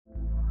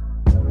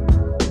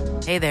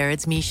Hey there,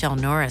 it's Michelle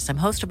Norris. I'm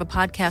host of a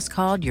podcast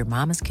called Your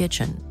Mama's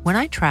Kitchen. When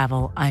I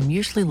travel, I'm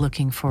usually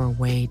looking for a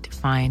way to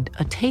find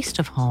a taste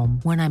of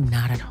home when I'm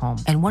not at home.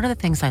 And one of the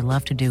things I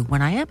love to do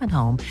when I am at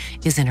home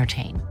is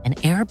entertain. And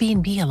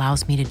Airbnb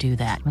allows me to do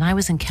that. When I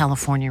was in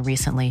California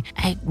recently,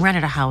 I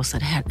rented a house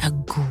that had a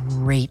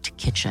great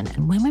kitchen.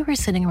 And when we were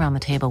sitting around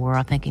the table, we were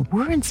all thinking,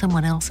 we're in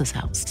someone else's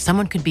house.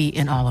 Someone could be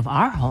in all of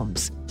our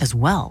homes as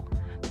well.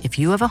 If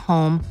you have a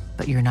home,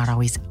 but you're not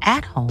always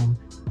at home,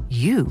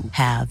 you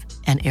have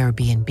an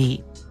Airbnb.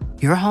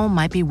 Your home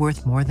might be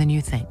worth more than you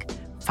think.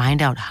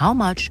 Find out how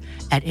much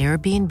at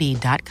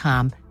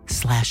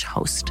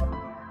airbnb.com/host.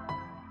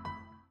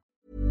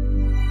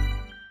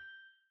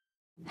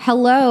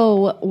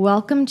 Hello,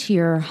 welcome to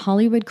your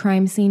Hollywood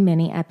crime scene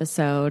mini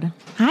episode.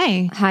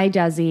 Hi,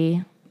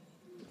 Desi.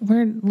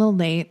 we're a little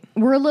late.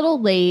 We're a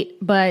little late,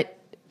 but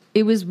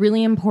it was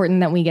really important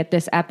that we get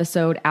this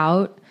episode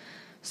out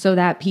so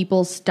that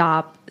people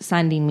stop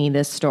sending me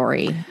this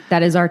story.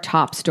 That is our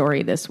top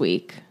story this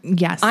week.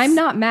 Yes. I'm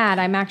not mad.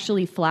 I'm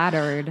actually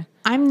flattered.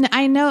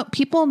 I know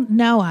people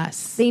know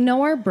us. They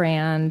know our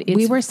brand.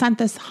 We were sent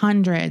this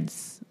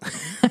hundreds.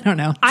 I don't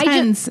know.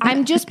 Tens.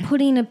 I'm just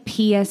putting a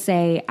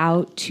PSA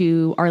out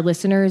to our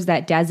listeners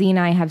that Desi and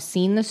I have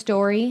seen the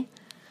story.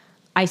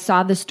 I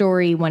saw the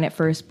story when it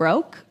first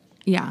broke.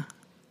 Yeah.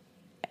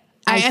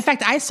 In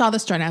fact, I saw the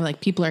story and I'm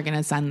like, people are going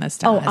to send this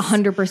to us.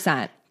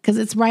 100%. Because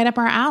it's right up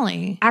our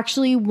alley.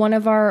 Actually, one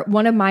of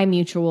my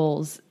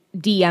mutuals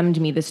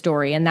DM'd me the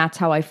story, and that's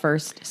how I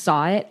first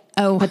saw it.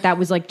 Oh, but that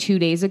was like 2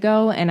 days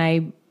ago, and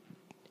I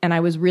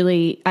was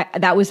really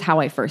that was how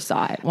I first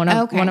saw it. One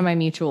of my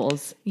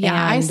mutuals. Yeah,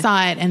 I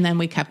saw it, and then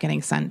we kept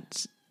getting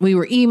sent. We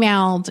were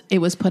emailed. It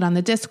was put on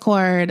the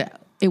Discord.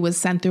 It was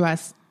sent through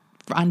us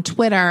on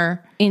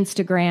Twitter,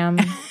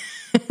 Instagram.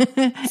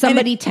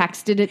 Somebody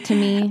texted it to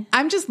me.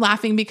 I'm just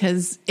laughing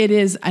because it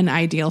is an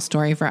ideal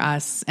story for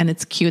us, and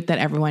it's cute that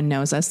everyone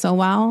knows us so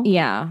well.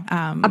 Yeah.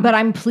 But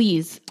I'm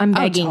pleased. I'm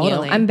begging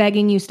you. I'm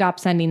begging you stop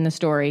sending the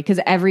story, because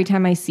every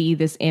time I see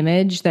this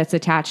image that's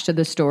attached to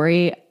the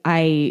story,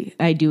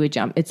 I do a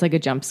jump. It's like a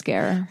jump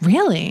scare.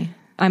 Really?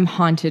 I'm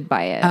haunted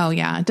by it. Oh,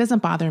 yeah. It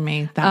doesn't bother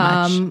me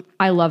that much.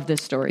 I love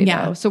this story,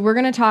 though. So we're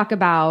going to talk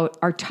about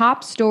our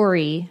top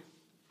story.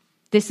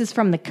 This is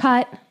from The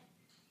Cut,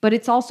 but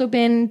it's also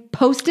been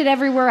posted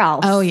everywhere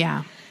else. Oh,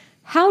 yeah.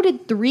 How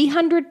did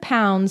 300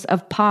 pounds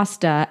of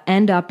pasta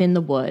end up in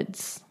the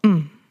woods?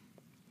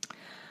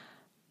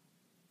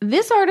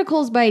 This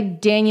article is by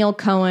Danielle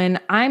Cohen.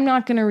 I'm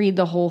not going to read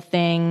the whole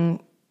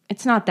thing.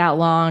 It's not that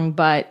long,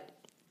 but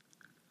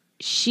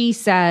she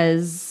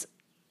says,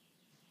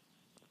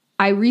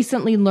 I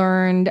recently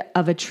learned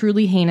of a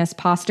truly heinous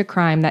pasta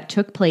crime that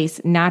took place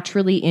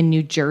naturally in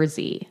New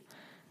Jersey.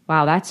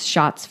 Wow, that's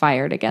shots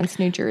fired against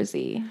New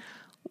Jersey.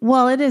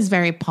 Well, it is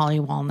very Polly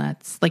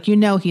Walnuts. Like,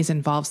 he's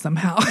involved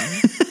somehow.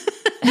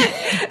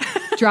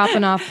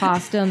 Dropping off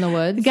pasta in the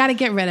woods. You got to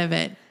get rid of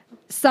it.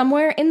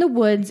 Somewhere in the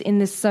woods in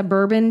the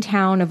suburban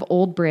town of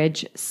Old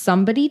Bridge,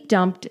 somebody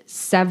dumped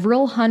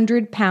several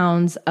hundred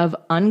pounds of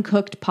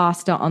uncooked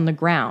pasta on the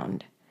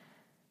ground.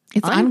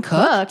 It's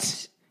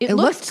uncooked? It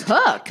looks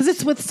cooked. Because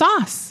it's with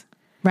sauce,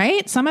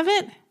 right? Some of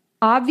it?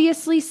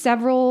 Obviously,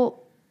 several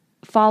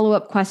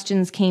follow-up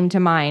questions came to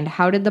mind.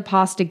 How did the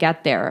pasta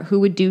get there?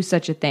 Who would do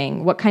such a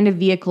thing? What kind of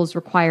vehicles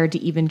required to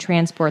even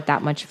transport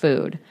that much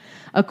food?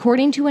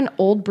 According to an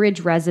Old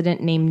Bridge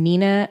resident named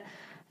Nina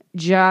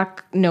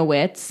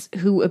Jachnowitz,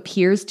 who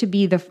appears to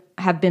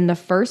have been the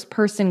first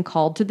person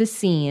called to the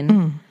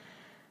scene,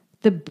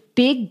 the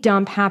big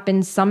dump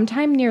happened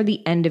sometime near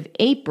the end of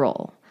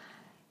April.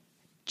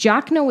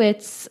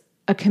 Jachnowitz,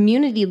 a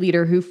community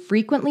leader who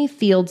frequently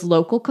fields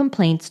local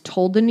complaints,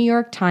 told the New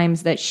York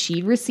Times that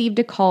she received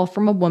a call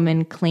from a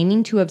woman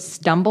claiming to have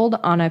stumbled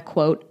on a,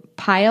 quote,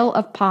 pile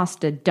of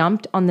pasta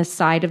dumped on the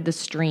side of the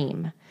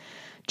stream.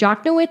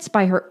 Jachnowitz,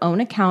 by her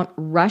own account,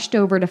 rushed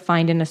over to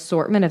find an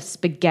assortment of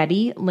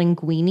spaghetti,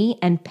 linguine,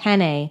 and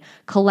penne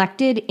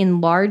collected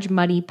in large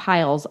muddy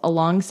piles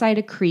alongside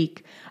a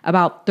creek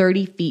about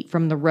 30 feet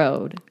from the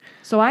road.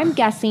 So I'm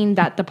guessing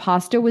that the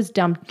pasta was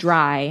dumped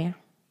dry,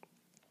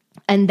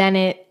 and then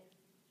it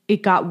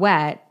got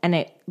wet and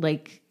it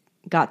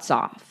got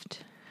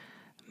soft.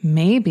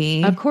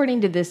 Maybe.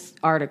 According to this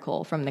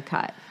article from The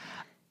Cut.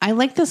 I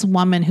like this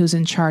woman who's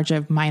in charge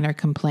of minor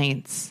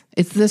complaints.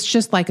 Is this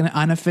just like an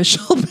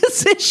unofficial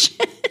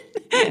position?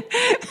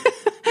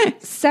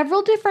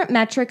 Several different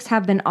metrics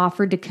have been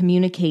offered to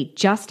communicate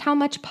just how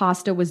much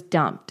pasta was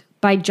dumped.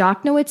 By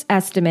Jochnowitz's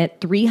estimate,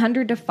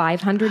 300 to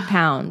 500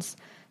 pounds,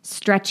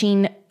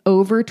 stretching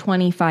over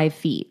 25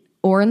 feet.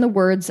 Or in the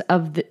words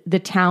of the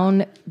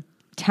town's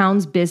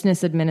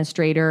business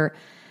administrator,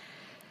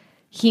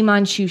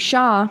 Himanshu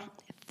Shah,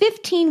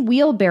 15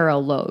 wheelbarrow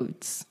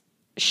loads.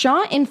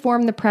 Shah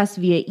informed the press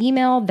via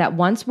email that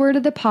once word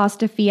of the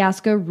pasta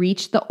fiasco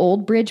reached the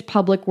Old Bridge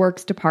Public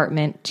Works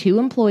Department, 2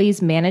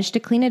 employees managed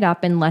to clean it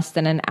up in less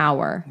than an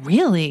hour.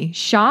 Really?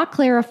 Shah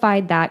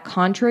clarified that,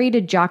 contrary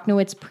to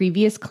Jochnowitz's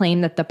previous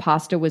claim that the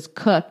pasta was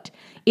cooked,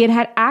 It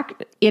had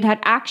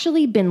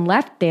actually been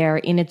left there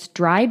in its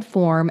dried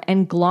form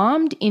and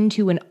glommed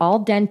into an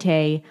al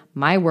dente,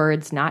 my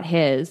words, not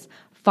his,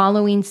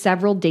 following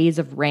several days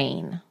of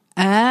rain.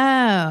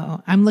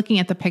 Oh, I'm looking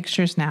at the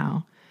pictures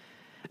now.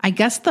 I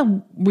guess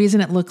the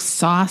reason it looks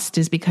sauced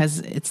is because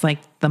it's like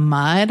the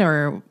mud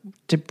or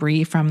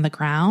debris from the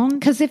ground.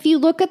 Because if you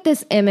look at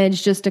this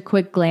image, just a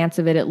quick glance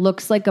of it, it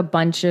looks like a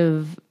bunch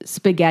of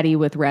spaghetti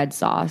with red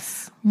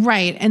sauce.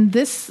 Right. And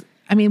this,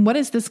 I mean, what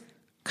is this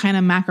kind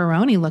of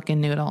macaroni looking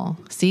noodle?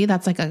 See,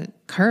 that's like a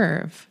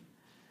curve,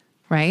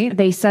 right?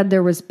 They said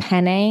there was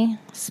penne,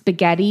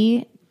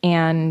 spaghetti,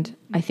 and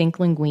I think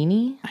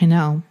linguine. I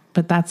know.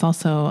 But that's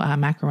also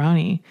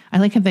macaroni. I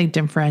like how they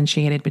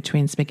differentiated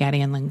between spaghetti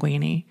and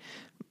linguine.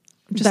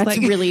 That's like,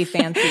 really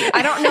fancy.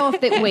 I don't know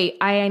if that. Wait,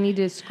 I need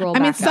to scroll. I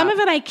mean, back some up. of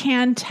it I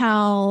can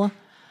tell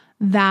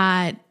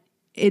that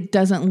it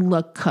doesn't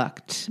look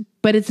cooked,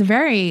 but it's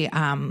very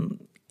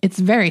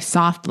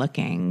soft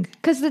looking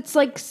because it's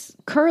like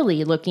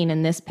curly looking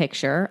in this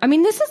picture. I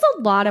mean, this is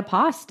a lot of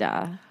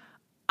pasta.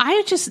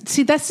 I just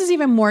see this is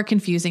even more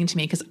confusing to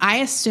me because I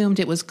assumed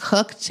it was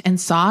cooked and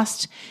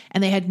sauced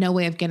and they had no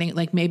way of getting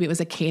like maybe it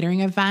was a catering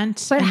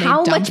event. But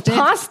how much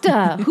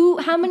pasta?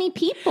 How many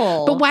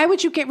people? But why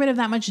would you get rid of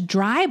that much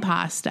dry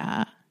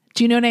pasta?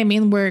 Do you know what I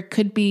mean? Where it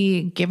could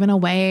be given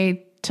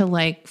away to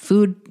like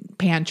food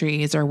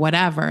pantries or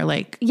whatever.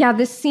 Like, yeah,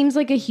 this seems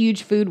like a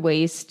huge food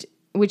waste,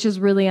 which is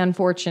really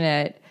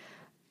unfortunate.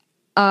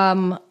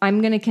 I'm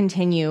going to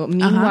continue.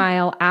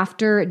 Meanwhile,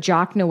 after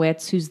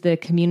Jocknowitz, who's the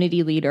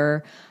community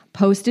leader,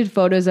 posted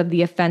photos of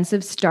the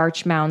offensive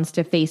starch mounds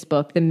to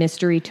Facebook, the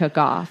mystery took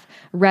off.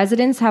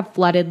 Residents have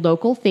flooded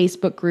local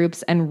Facebook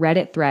groups and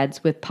Reddit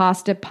threads with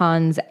pasta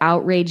puns,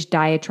 outraged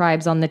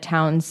diatribes on the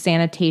town's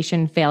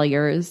sanitation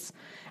failures,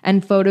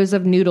 and photos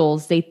of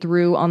noodles they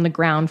threw on the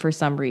ground for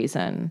some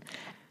reason.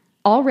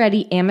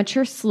 Already,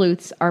 amateur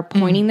sleuths are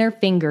pointing their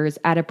fingers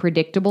at a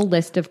predictable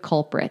list of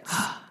culprits.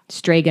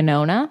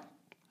 Stregonona,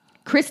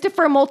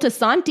 Christopher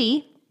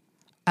Moltisanti.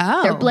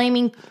 Oh. They're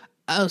blaming...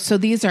 Oh, so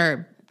these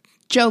are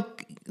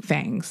joke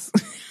things.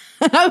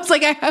 I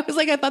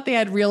thought they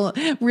had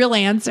real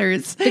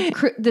answers.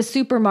 The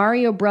Super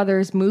Mario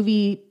Brothers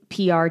movie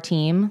PR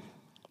team,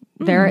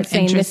 they're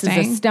saying this is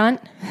a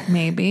stunt.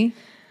 Maybe.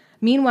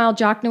 Meanwhile,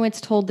 Jocknowitz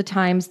told the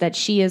Times that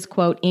she is,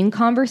 quote, in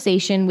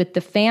conversation with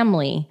the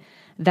family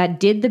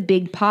that did the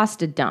big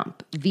pasta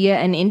dump via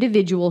an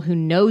individual who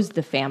knows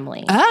the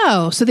family.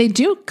 Oh, so they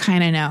do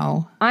kind of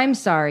know. I'm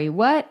sorry,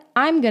 what?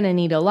 I'm going to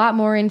need a lot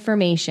more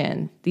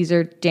information. These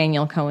are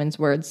Daniel Cohen's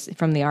words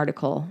from the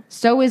article.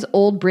 So is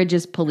Old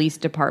Bridges Police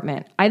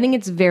Department. I think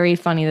it's very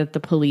funny that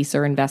the police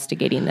are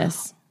investigating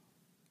this.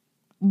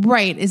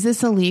 Right. Is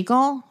this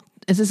illegal?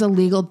 Is this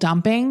illegal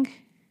dumping?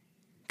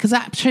 Because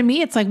to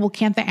me, it's like, well,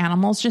 can't the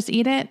animals just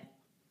eat it?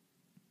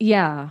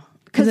 Yeah.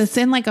 Because it's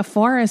in like a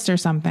forest or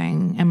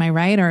something. Am I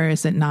right? Or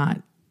is it not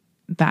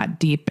that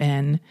deep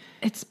in?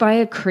 It's by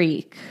a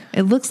creek.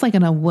 It looks like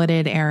in a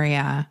wooded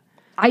area.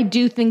 I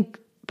do think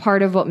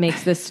part of what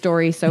makes this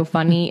story so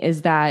funny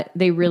is that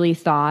they really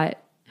thought,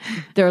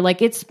 they're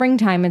like, it's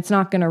springtime. It's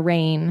not going to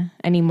rain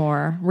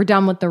anymore. We're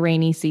done with the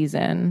rainy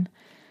season.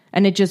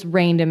 And it just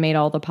rained and made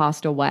all the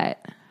pasta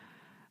wet.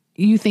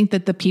 You think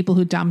that the people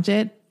who dumped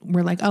it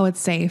were like, oh, it's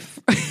safe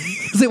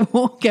because it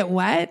won't get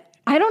wet?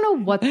 I don't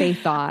know what they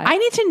thought. I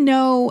need to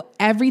know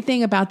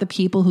everything about the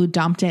people who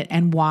dumped it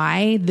and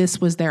why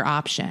this was their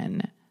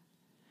option.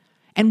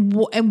 And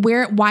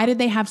why did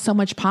they have so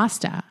much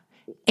pasta?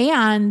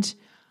 And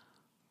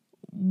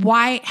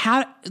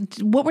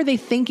what were they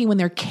thinking when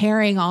they're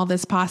carrying all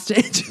this pasta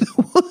into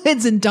the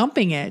woods and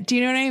dumping it? Do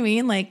you know what I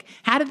mean? Like,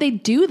 how did they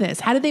do this?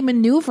 How did they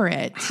maneuver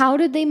it? How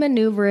did they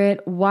maneuver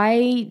it?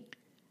 Why,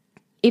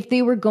 if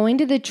they were going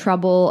to the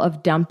trouble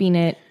of dumping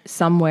it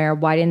somewhere,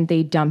 why didn't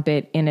they dump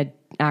it in an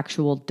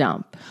actual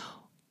dump?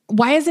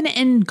 Why isn't it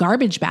in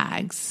garbage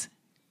bags?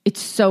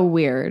 It's so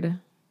weird.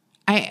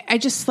 I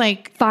just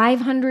like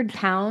 500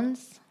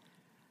 pounds.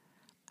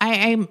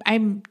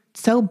 I'm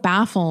so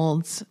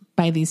baffled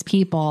by these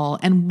people.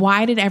 And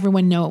why did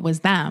everyone know it was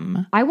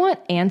them? I want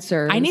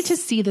answers. I need to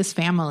see this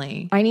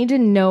family. I need to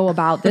know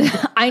about this.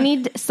 I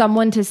need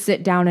someone to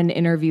sit down and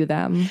interview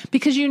them.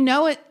 Because you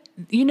know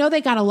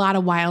they got a lot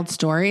of wild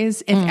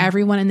stories if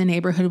everyone in the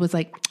neighborhood was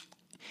like,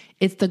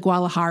 it's the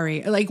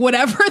Gualahari, like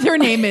whatever their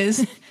name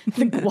is.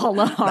 The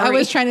Gualahari. I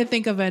was trying to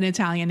think of an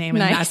Italian name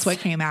and that's what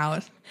came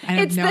out. I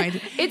have no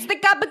idea. It's the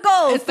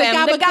Gabagool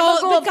family. The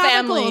Gabagool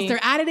family. They're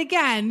at it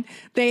again.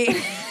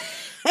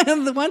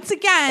 Once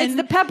again, it's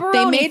the pepperoni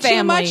they made family.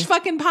 Too much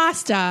fucking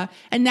pasta,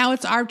 and now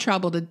it's our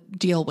trouble to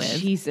deal with.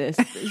 Jesus,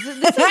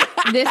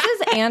 this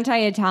is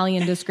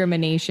anti-Italian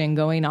discrimination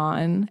going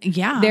on.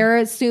 Yeah,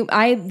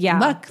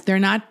 Look, they're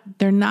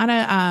not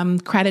a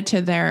credit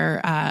to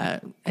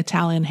their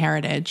Italian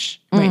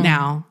heritage right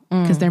now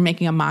because they're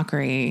making a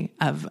mockery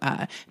of.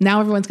 Now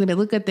everyone's going to be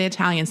look at the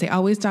Italians. They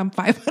always dump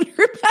 500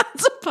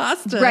 pounds of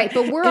pasta, right?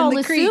 But we're all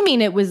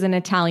assuming it was an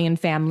Italian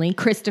family.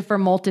 Christopher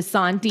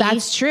Moltisanti.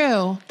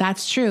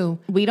 That's true.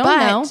 We don't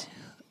know.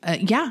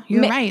 Yeah,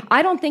 you're right.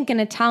 I don't think an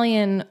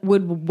Italian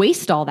would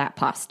waste all that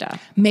pasta.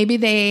 Maybe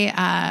they,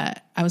 I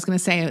was going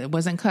to say it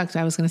wasn't cooked.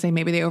 I was going to say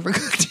maybe they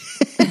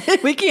overcooked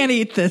it. We can't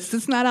eat this.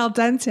 It's not al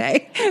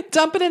dente.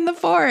 Dump it in the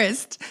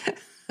forest.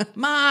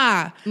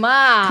 Ma,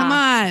 come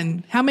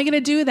on. How am I going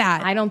to do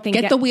that? I don't think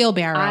Get the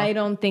wheelbarrow. I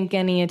don't think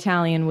any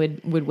Italian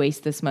would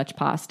waste this much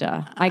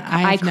pasta. I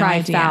have no cry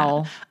idea.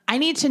 foul. I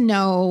need to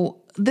know,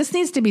 this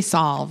needs to be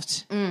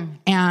solved.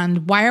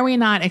 And why are we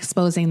not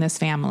exposing this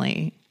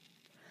family?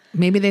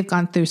 Maybe they've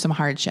gone through some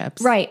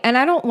hardships. Right. And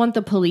I don't want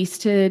the police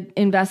to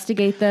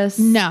investigate this.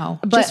 No,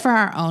 but just for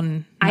our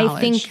own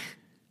knowledge.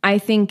 I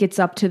think it's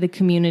up to the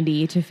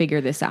community to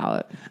figure this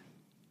out.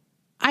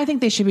 I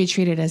think they should be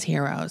treated as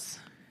heroes.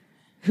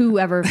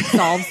 Whoever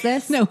solves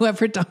this? No,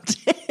 whoever dumped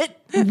it.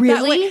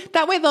 Really?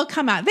 That way they'll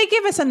come out. They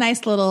gave us a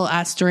nice little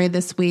story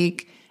this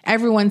week.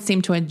 Everyone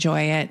seemed to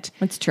enjoy it.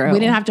 It's true. We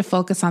didn't have to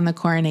focus on the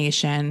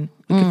coronation.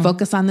 We could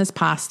focus on this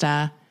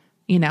pasta.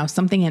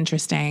 Something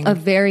interesting. A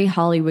very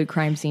Hollywood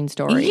crime scene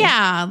story.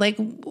 Yeah, like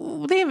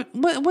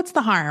what's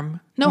the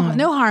harm?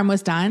 No harm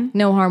was done.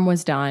 No harm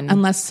was done.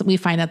 Unless we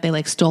find out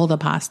they stole the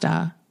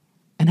pasta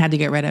and had to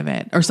get rid of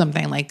it or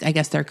something. I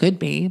guess there could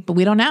be, but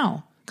we don't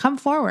know. Come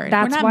forward.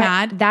 We're not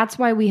mad. That's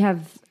why we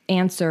have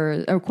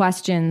answers or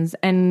questions.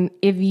 And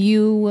if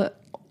you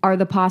are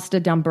the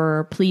pasta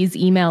dumper, please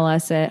email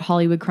us at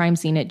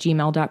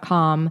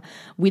hollywoodcrimescene@gmail.com.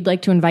 We'd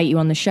like to invite you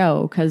on the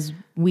show because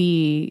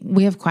we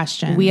have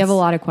questions. We have a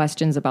lot of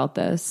questions about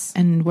this.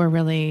 And we're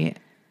really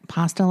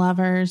pasta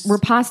lovers. We're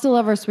pasta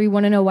lovers, so we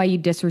want to know why you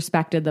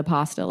disrespected the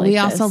pasta like this. We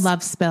also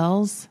love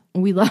spills.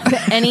 We love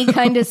any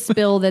kind of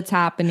spill that's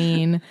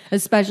happening,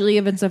 especially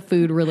if it's a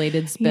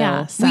food-related spill.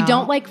 Yeah, we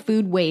don't like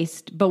food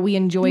waste, but we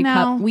enjoy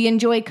we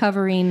enjoy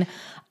covering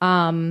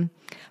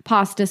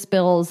pasta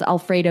spills,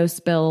 Alfredo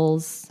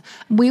spills.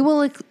 We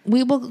will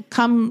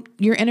come.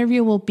 Your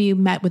interview will be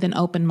met with an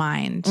open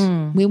mind.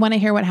 We want to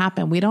hear what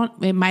happened.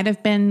 It might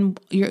have been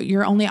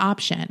your only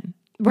option.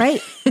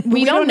 Right.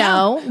 We don't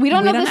know. We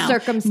don't know the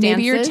circumstances.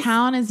 Maybe your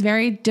town is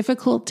very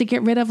difficult to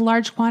get rid of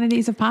large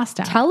quantities of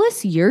pasta. Tell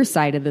us your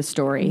side of the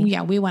story.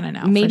 Yeah, we want to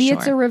know. Maybe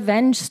it's a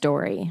revenge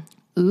story.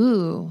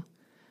 Ooh.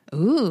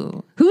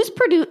 Who's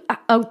produced?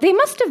 Oh, they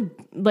must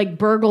have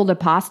burgled a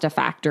pasta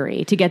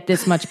factory to get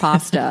this much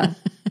pasta.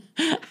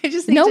 I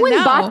just need no to one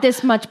know. bought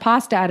this much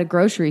pasta at a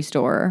grocery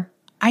store.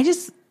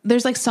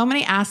 There's so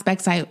many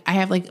aspects. I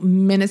have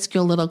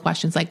minuscule little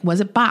questions. Was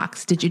it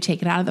boxed? Did you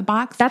take it out of the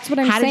box? That's what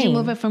I'm saying. How did you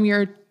move it from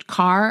your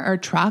car or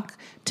truck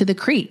to the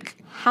creek?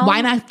 Why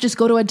not just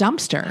go to a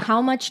dumpster?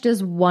 How much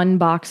does one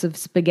box of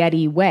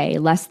spaghetti weigh?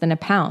 Less than a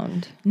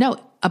pound? No,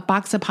 a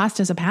box of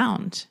pasta is a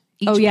pound.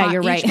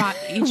 You're right.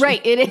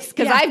 Right, it is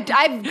because I've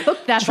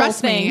cooked that whole thing.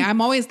 Trust me,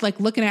 I'm always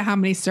looking at how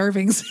many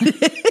servings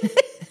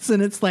it is,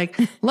 and it's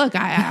look,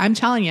 I'm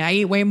telling you, I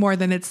eat way more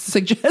than it's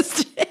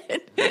suggested.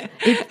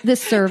 The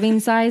serving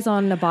size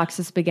on a box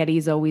of spaghetti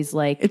is always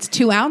it's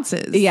 2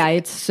 ounces. Yeah,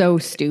 it's so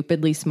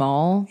stupidly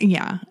small.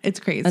 Yeah, it's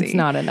crazy. That's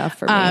not enough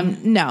for me.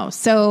 No.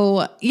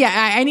 So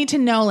yeah, I need to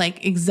know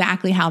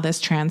exactly how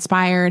this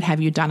transpired. Have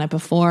you done it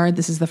before?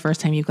 This is the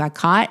first time you got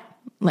caught.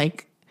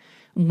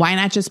 Why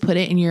not just put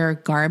it in your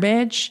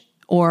garbage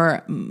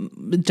or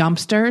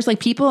dumpsters?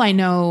 People I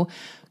know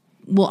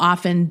will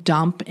often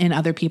dump in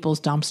other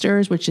people's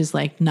dumpsters, which is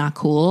not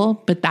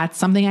cool, but that's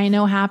something I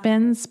know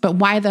happens. But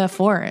why the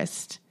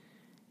forest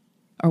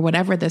or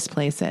whatever this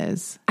place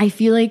is? I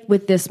feel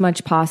with this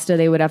much pasta,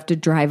 they would have to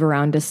drive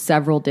around to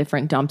several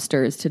different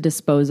dumpsters to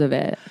dispose of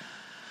it.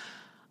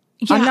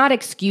 Yeah, I'm not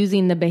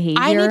excusing the behavior.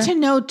 I need to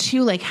know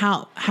too,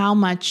 how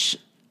much.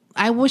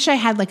 I wish I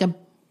had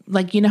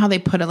you know how they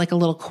put it a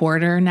little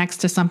quarter next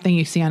to something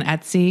you see on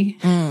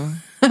Etsy.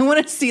 I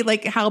want to see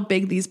how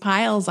big these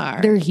piles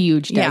are. They're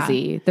huge,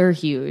 Desi. Yeah. They're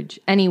huge.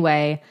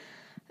 Anyway,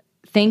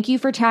 thank you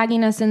for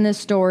tagging us in this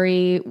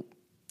story.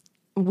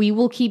 We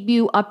will keep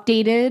you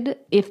updated.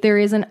 If there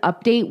is an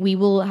update, we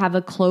will have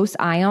a close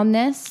eye on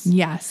this.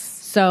 Yes.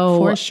 So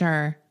for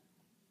sure.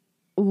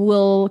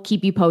 We'll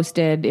keep you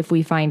posted if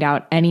we find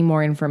out any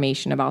more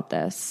information about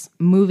this.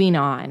 Moving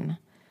on.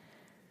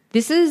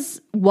 This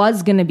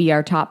was going to be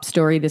our top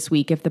story this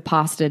week if the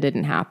pasta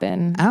didn't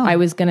happen. Oh. I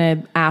was going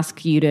to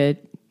ask you to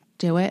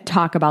do it.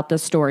 Talk about the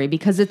story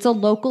because it's a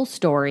local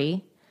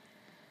story.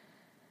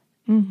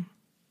 And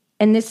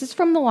this is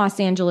from the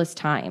Los Angeles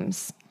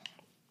Times.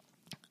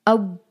 A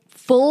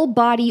full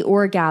body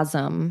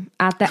orgasm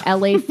at the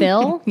LA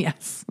Phil.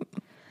 Yes.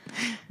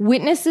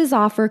 Witnesses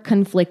offer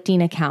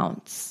conflicting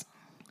accounts.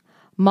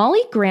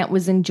 Molly Grant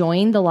was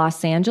enjoying the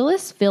Los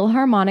Angeles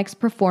Philharmonic's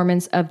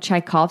performance of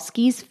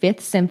Tchaikovsky's Fifth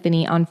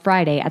Symphony on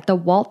Friday at the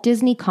Walt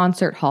Disney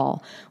Concert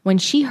Hall when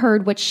she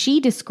heard what she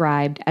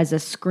described as a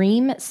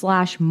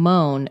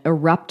scream/moan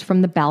erupt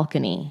from the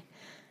balcony.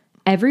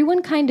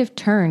 Everyone kind of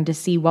turned to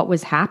see what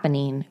was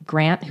happening,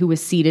 Grant, who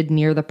was seated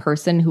near the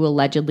person who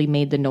allegedly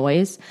made the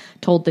noise,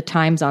 told the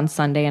Times on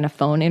Sunday in a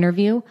phone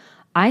interview.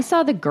 I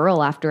saw the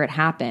girl after it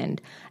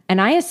happened,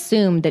 and I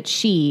assumed that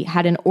she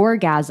had an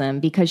orgasm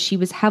because she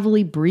was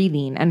heavily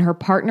breathing and her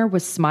partner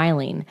was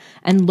smiling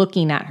and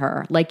looking at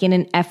her, like in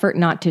an effort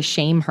not to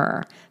shame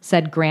her,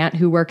 said Grant,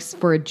 who works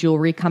for a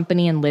jewelry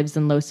company and lives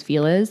in Los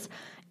Feliz.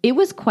 It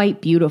was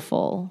quite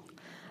beautiful.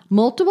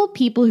 Multiple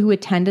people who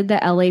attended the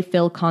LA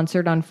Phil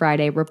concert on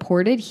Friday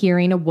reported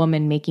hearing a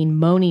woman making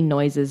moaning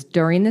noises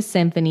during the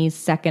symphony's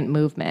second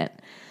movement.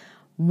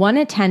 One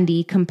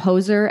attendee,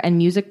 composer and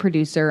music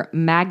producer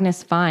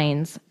Magnus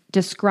Fines,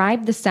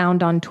 described the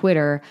sound on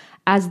Twitter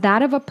as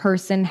that of a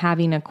person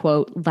having a,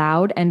 quote,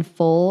 loud and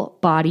full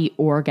body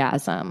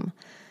orgasm.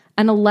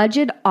 An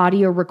alleged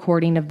audio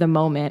recording of the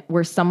moment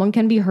where someone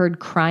can be heard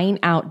crying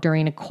out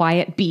during a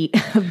quiet beat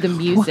of the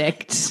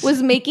music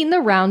was making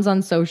the rounds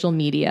on social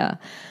media.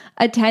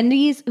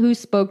 Attendees who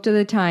spoke to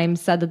the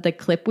Times said that the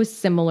clip was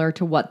similar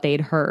to what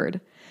they'd heard.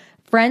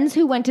 Friends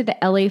who went to the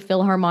LA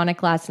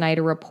Philharmonic last night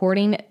are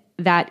reporting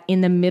that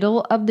in the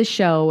middle of the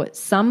show,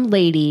 some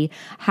lady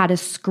had a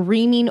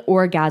screaming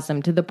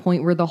orgasm to the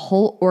point where the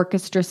whole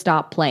orchestra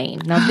stopped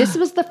playing. Now, this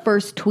was the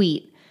first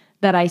tweet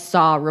that I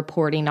saw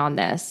reporting on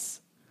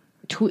this.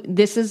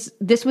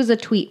 This was a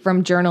tweet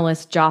from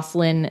journalist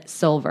Jocelyn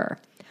Silver.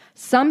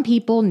 Some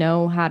people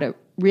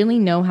really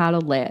know how to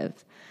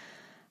live.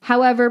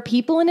 However,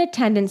 people in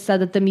attendance said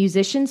that the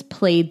musicians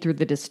played through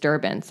the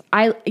disturbance.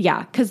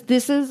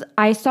 Because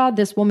I saw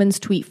this woman's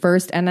tweet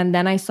first, and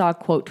then I saw a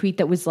quote tweet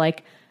that was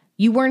like,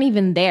 you weren't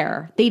even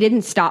there. They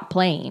didn't stop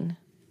playing.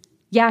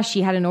 Yeah,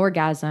 she had an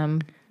orgasm.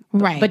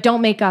 Right. But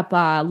don't make up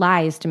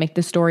lies to make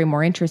the story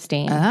more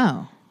interesting.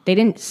 Oh. They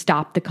didn't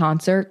stop the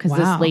concert because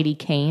this lady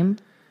came.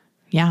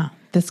 Yeah.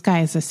 This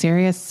guy is a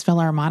serious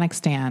Philharmonic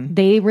stan.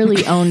 They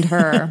really owned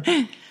her.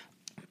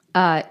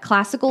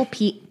 Classical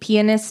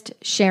pianist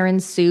Sharon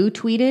Sue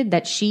tweeted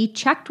that she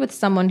checked with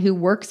someone who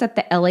works at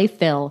the LA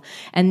Phil,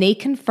 and they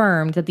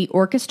confirmed that the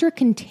orchestra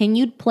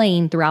continued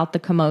playing throughout the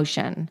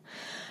commotion.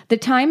 The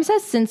Times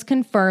has since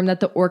confirmed that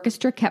the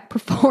orchestra kept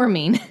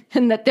performing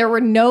and that there were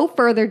no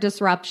further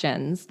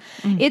disruptions.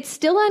 It's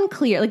still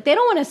unclear. Like, they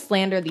don't want to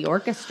slander the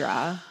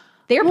orchestra.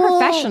 They're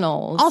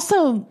professionals.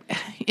 Also,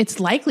 it's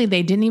likely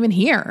they didn't even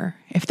hear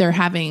if they're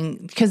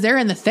because they're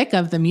in the thick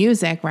of the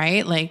music,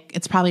 right? Like,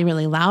 it's probably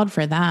really loud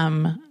for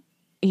them.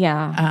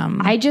 Yeah.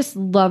 I just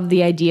love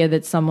the idea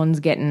that someone's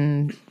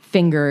getting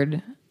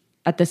fingered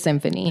at the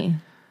symphony.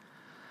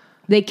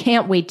 They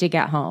can't wait to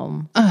get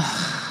home.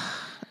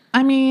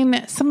 I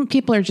mean, some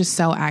people are just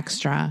so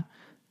extra.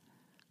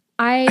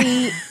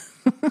 And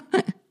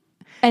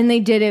they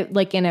did it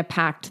like in a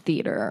packed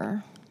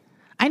theater.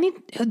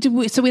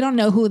 So we don't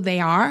know who they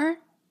are?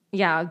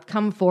 Yeah,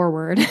 come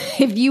forward.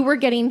 If you were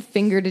getting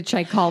fingered at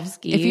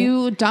Tchaikovsky. If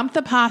you dumped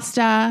the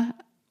pasta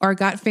or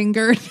got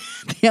fingered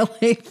at the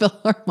LA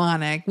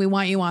Philharmonic, we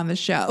want you on the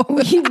show.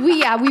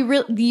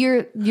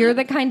 You're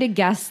the kind of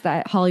guest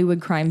that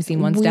Hollywood crime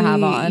scene wants to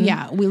have on.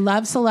 Yeah, we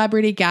love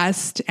celebrity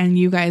guests, and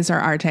you guys are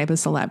our type of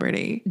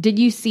celebrity. Did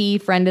you see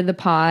friend of the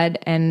pod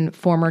and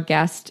former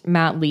guest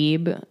Matt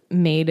Lieb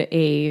made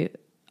a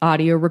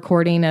audio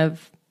recording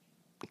of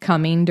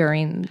coming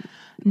during?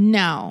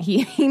 No.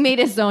 He made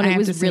his own. It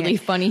was really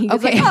funny. He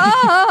was okay. like,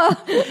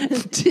 ah!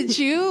 Did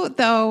you,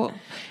 though,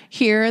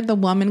 hear the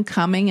woman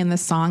coming in the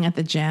song at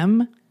the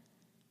gym?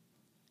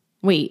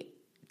 Wait,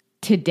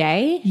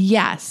 today?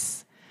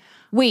 Yes.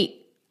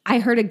 Wait, I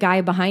heard a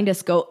guy behind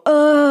us go,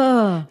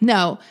 ugh.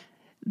 No,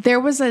 there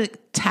was a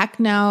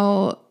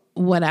techno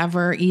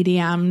whatever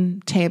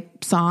EDM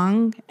tape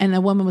song, and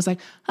the woman was like,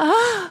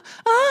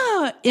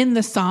 in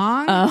the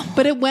song. Oh.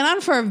 But it went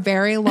on for a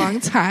very long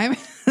time.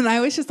 And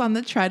I was just on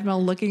the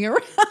treadmill looking around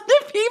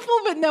at people,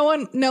 but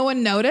no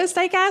one noticed,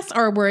 I guess,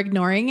 or were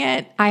ignoring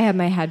it. I had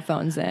my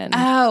headphones in.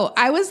 Oh,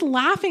 I was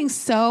laughing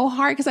so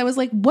hard because I was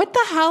like, what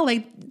the hell?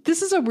 Like,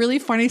 this is a really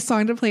funny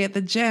song to play at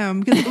the gym,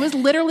 because it was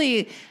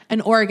literally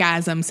an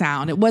orgasm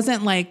sound. It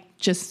wasn't like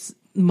just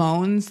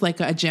moans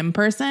like a gym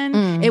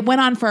person. It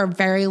went on for a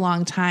very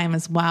long time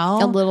as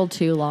well. A little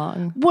too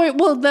long.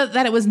 Well,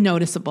 that it was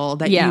noticeable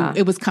that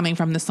it was coming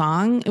from the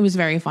song. It was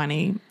very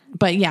funny.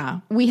 But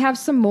yeah. We have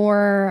some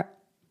more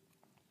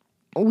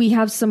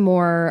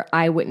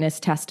eyewitness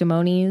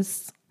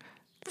testimonies.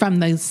 From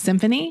the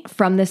symphony?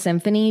 From the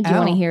symphony. Do you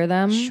want to hear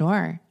them?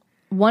 Sure.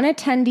 One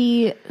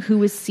attendee who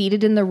was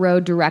seated in the row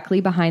directly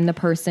behind the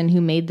person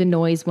who made the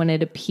noise when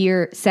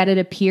said it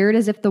appeared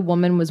as if the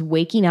woman was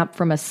waking up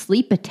from a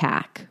sleep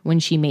attack when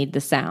she made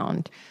the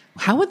sound.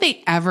 How would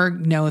they ever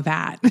know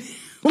that?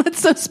 That's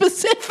so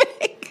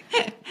specific.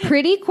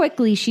 Pretty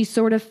quickly, she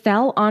sort of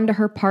fell onto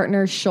her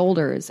partner's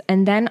shoulders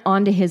and then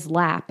onto his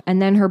lap,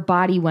 and then her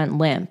body went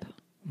limp.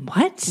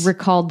 What?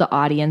 Recalled the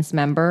audience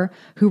member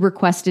who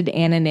requested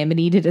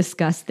anonymity to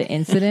discuss the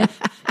incident.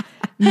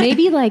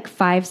 Maybe like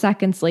 5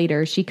 seconds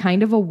later, she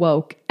kind of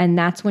awoke, and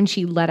that's when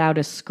she let out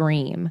a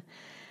scream.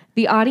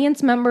 The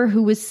audience member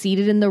who was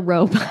seated in the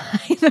row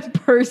behind the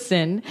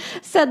person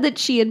said that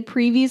she had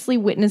previously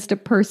witnessed a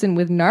person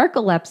with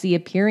narcolepsy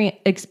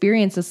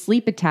experience a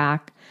sleep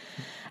attack.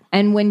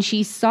 And when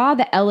she saw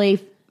the LA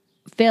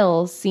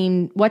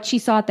what she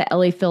saw at the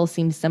LA Phil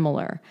seemed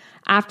similar.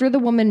 After the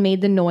woman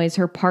made the noise,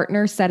 her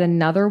partner said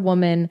another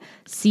woman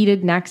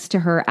seated next to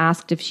her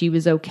asked if she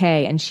was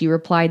okay, and she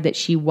replied that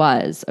she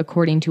was,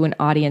 according to an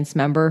audience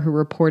member who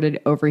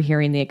reported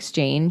overhearing the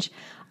exchange.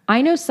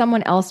 I know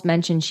someone else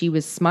mentioned she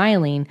was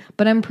smiling,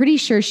 but I'm pretty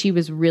sure she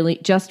was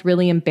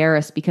really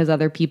embarrassed because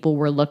other people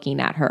were looking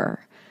at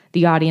her,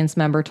 the audience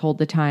member told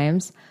The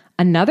Times.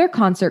 Another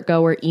concert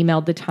goer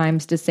emailed The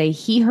Times to say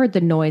he heard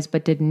the noise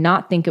but did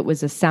not think it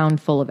was a sound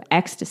full of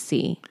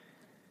ecstasy.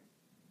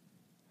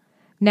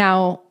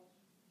 Now,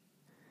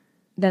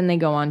 then they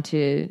go on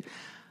to...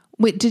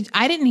 Wait,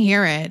 I didn't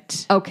hear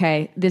it.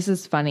 Okay, this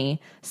is funny.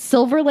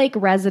 Silver Lake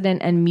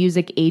resident and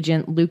music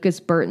agent Lucas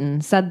Burton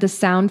said the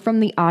sound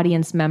from the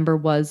audience member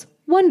was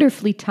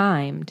wonderfully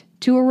timed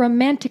to a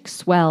romantic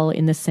swell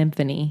in the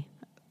symphony.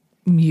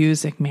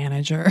 Music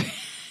manager.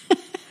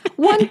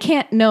 One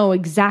can't know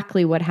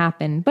exactly what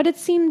happened, but it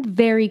seemed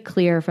very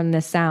clear from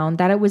the sound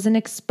that it was an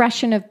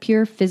expression of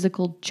pure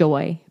physical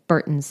joy,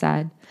 Burton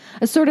said.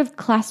 A sort of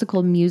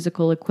classical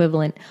musical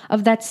equivalent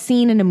of that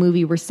scene in a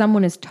movie where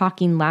someone is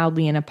talking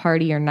loudly in a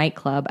party or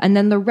nightclub, and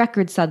then the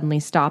record suddenly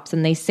stops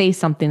and they say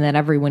something that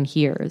everyone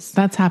hears.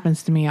 That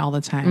happens to me all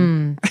the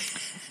time.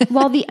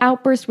 While the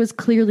outburst was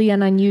clearly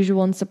an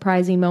unusual and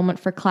surprising moment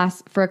for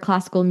a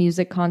classical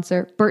music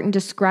concert, Burton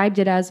described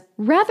it as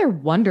rather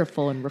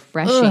wonderful and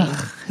refreshing.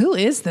 Ugh, who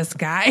is this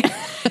guy?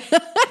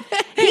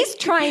 He's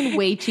trying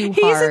way too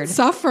He's hard.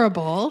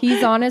 insufferable.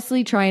 He's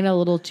honestly trying a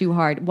little too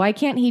hard. Why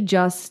can't he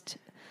just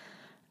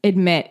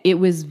admit it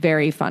was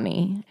very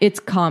funny? It's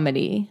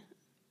comedy.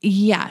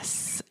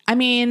 Yes. I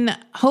mean,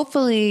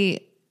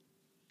 hopefully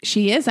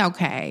she is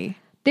okay.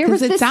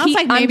 It sounds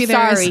like maybe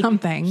there is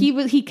something.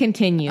 He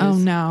continues. Oh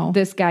no.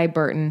 This guy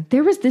Burton.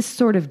 There was this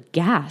sort of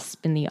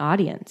gasp in the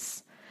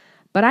audience.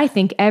 But I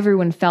think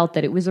everyone felt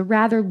that it was a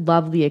rather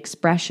lovely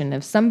expression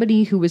of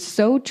somebody who was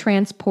so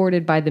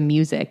transported by the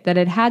music that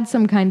it had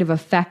some kind of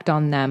effect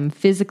on them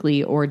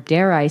physically or,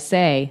 dare I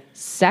say,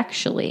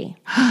 sexually.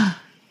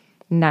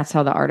 And that's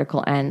how the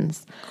article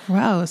ends.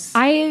 Gross.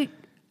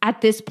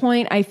 At this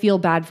point, I feel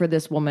bad for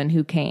this woman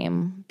who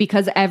came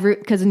because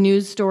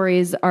news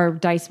stories are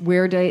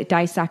we're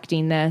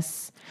dissecting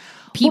this.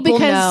 People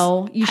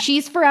know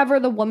she's forever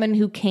the woman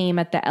who came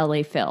at the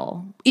LA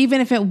Phil, even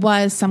if it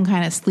was some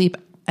kind of sleep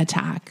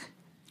attack,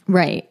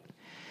 right?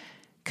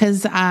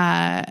 Because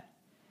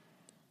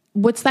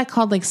what's that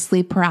called? Like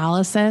sleep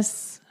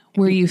paralysis,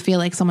 where you feel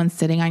like someone's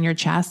sitting on your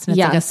chest and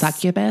it's like a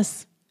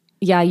succubus.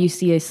 Yeah, you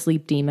see a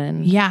sleep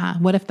demon. Yeah,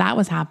 what if that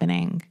was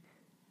happening?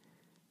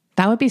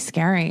 That would be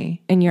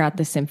scary. And you're at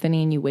the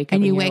symphony and you wake up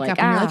and you're like,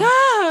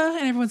 ah,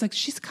 and everyone's like,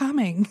 she's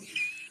coming.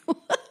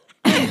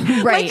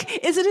 Right.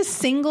 Like, is it a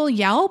single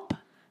yelp?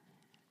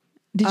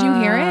 Did you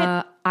hear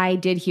it? I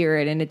did hear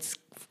it, and it's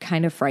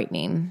kind of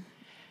frightening.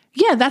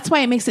 Yeah, that's why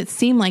it makes it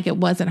seem like it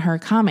wasn't her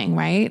coming,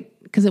 right?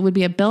 Because it would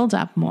be a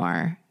buildup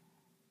more.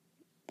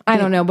 I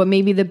don't know, but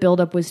maybe the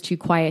buildup was too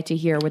quiet to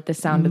hear with the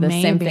sound of the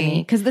symphony.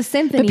 Because the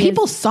symphony, but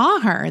people saw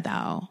her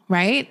though,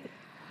 right?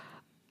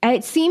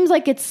 It seems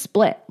like it's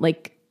split.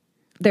 Like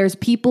there's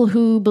people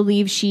who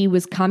believe she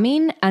was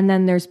coming, and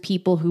then there's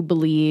people who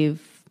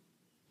believe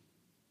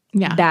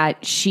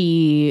that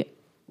she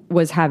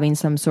was having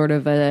some sort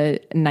of a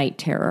night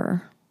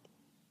terror.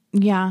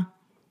 Yeah.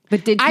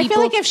 But I feel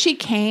like if she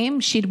came,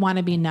 she'd want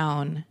to be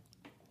known.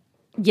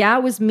 Yeah,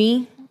 it was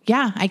me.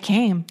 Yeah, I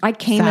came. At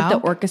the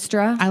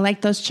orchestra. I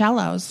like those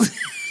cellos.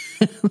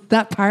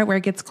 That part where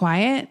it gets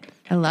quiet.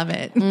 I love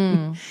it. Do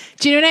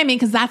you know what I mean?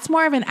 Because that's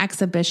more of an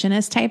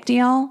exhibitionist type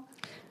deal.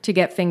 To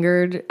get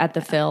fingered at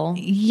the Phil.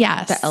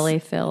 Yes. The LA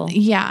Phil.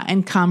 Yeah,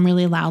 and come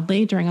really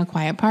loudly during a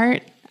quiet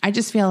part. I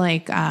just feel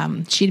like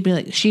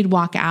she'd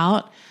walk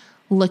out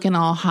looking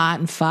all hot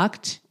and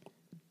fucked.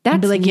 That's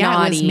be like, naughty.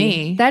 Yeah, it was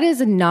me. That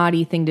is a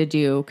naughty thing to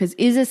do. Because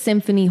is a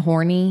symphony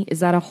horny?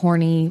 Is that a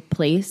horny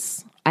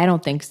place? I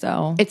don't think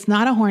so. It's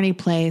not a horny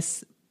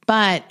place,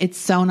 but it's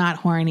so not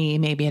horny.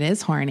 Maybe it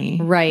is horny.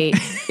 Right.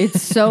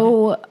 It's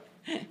so...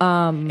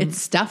 it's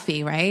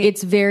stuffy, right?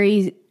 It's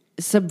very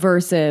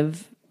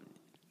subversive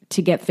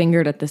to get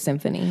fingered at the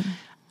symphony.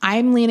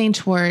 I'm leaning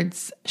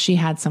towards she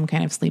had some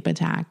kind of sleep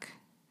attack.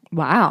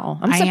 Wow.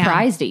 I'm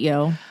surprised at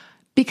you.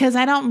 Because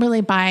I don't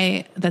really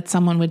buy that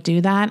someone would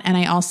do that. And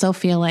I also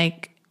feel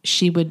like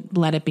she would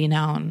let it be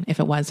known if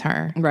it was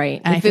her.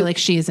 Right. And I feel like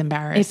she is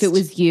embarrassed. If it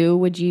was you,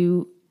 would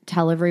you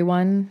tell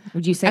everyone?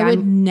 Would you say I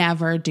would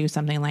never do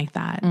something like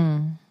that.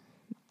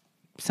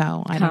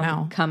 So I don't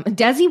know.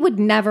 Desi would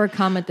never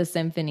come at the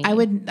symphony.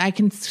 I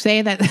can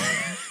say that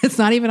it's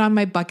not even on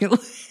my bucket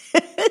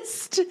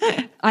list.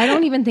 I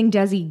don't even think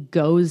Desi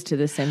goes to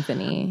the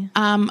symphony.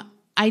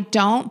 I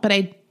don't, but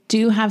I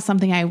do have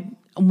something I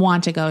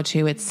want to go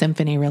to. It's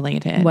symphony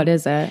related. What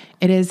is it?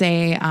 It is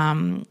a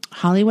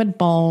Hollywood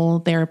Bowl.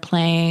 They're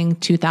playing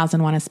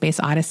 2001: A Space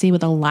Odyssey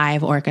with a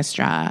live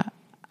orchestra.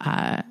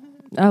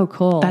 Oh,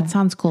 cool. That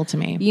sounds cool to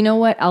me. You know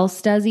what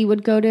else Desi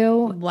would go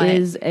to? What?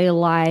 Is a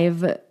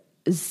live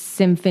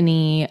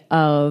symphony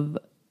of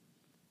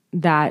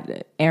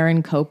that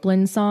Aaron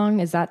Copland song.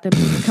 Is that the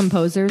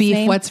composer's Beef,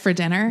 name? What's for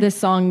Dinner? The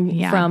song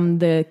from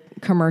the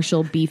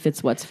commercial Beef,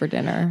 It's What's for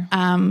Dinner.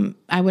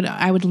 I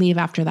would leave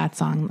after that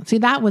song. See,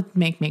 that would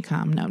make me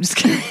come. No, I'm just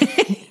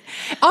kidding.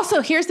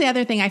 Also, here's the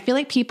other thing. I feel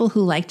like people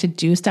who like to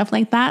do stuff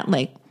like that,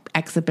 like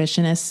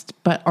exhibitionist,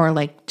 or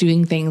like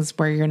doing things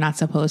where you're not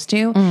supposed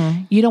to,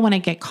 you don't want to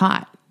get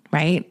caught,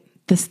 right?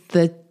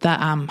 The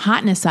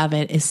hotness of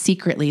it is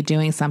secretly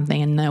doing something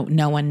and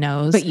no one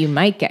knows. But you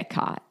might get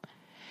caught.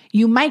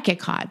 You might get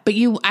caught, but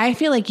I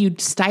feel like you'd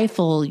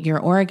stifle your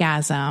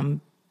orgasm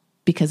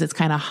because it's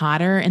kind of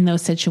hotter in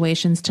those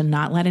situations to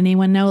not let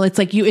anyone know. It's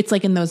like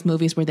in those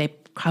movies where they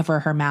cover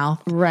her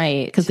mouth.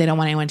 Right. Because they don't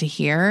want anyone to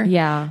hear.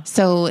 Yeah.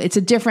 So it's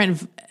a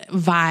different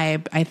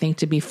vibe, I think,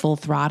 to be full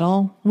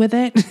throttle with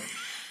it.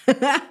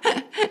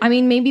 I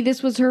mean, maybe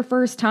this was her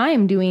first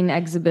time doing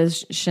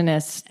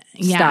exhibitionist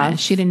stuff.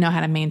 She didn't know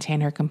how to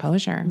maintain her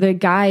composure. The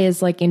guy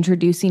is like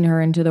introducing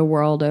her into the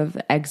world of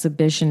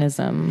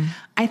exhibitionism.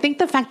 I think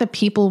the fact that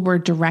people were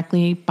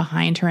directly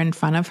behind her, in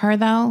front of her,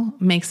 though,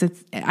 makes it,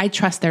 I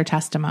trust their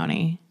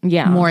testimony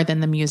more than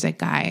the music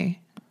guy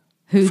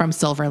from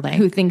Silver Lake.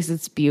 Who thinks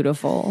it's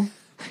beautiful.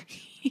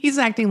 He's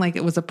acting like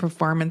it was a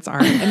performance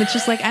art. And it's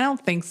just like, I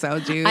don't think so,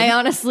 dude. I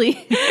honestly...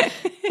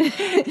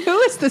 Who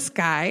is this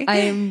guy?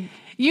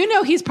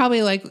 He's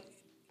probably like...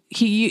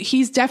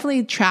 He's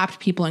definitely trapped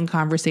people in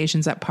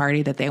conversations at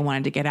party that they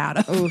wanted to get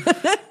out of.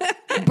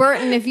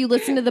 Burton, if you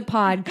listen to the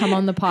pod, come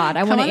on the pod.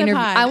 I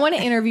want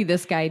to interview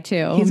this guy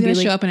too. He's going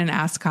to show up in an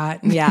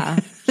ascot. Yeah.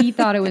 He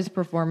thought it was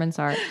performance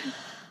art.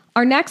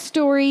 Our next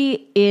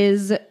story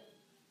is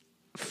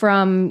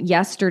from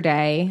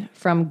yesterday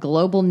from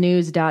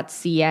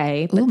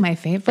globalnews.ca. Ooh, my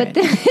favorite.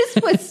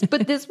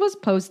 But this was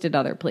posted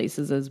other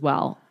places as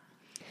well.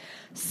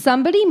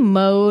 Somebody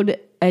mowed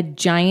a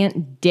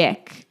giant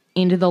dick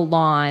into the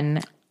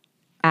lawn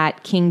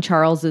at King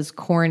Charles's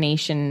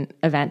coronation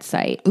event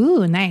site.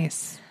 Ooh,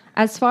 nice.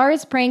 As far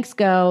as pranks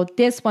go,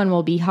 this one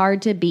will be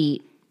hard to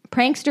beat.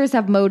 Pranksters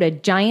have mowed a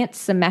giant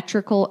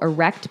symmetrical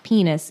erect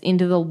penis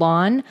into the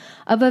lawn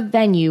of a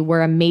venue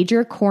where a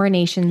major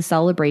coronation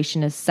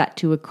celebration is set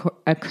to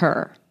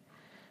occur.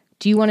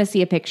 Do you want to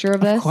see a picture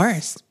of this? Of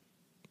course.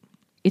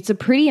 It's a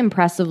pretty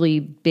impressively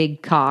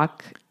big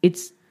cock.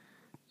 It's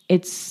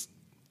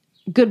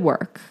good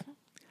work.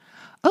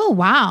 Oh,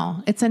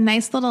 wow. It's a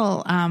nice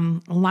little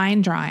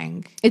line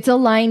drawing. It's a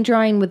line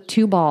drawing with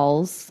two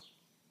balls.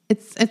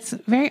 It's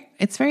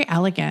very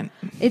elegant.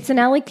 It's an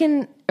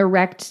elegant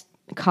erect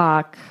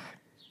cock.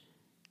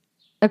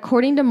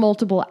 According to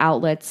multiple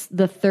outlets,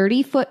 the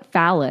 30-foot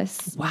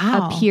phallus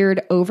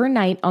appeared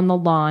overnight on the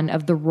lawn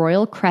of the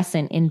Royal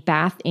Crescent in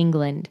Bath,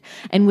 England,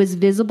 and was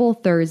visible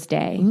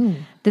Thursday. Ooh.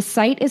 The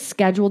site is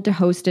scheduled to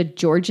host a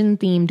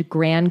Georgian-themed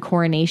grand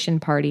coronation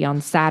party on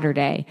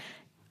Saturday.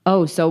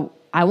 Oh, so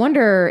I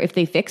wonder if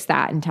they fixed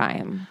that in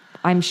time.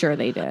 I'm sure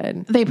they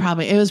did.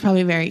 It was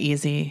probably very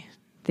easy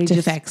to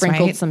just fix,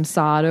 sprinkled some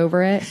sod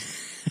over it.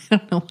 I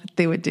don't know what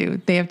they would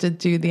do. They have to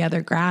do the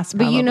other grass,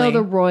 probably. But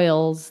the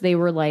royals, they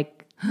were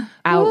like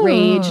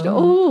outraged.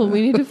 Oh,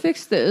 we need to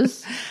fix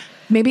this.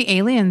 Maybe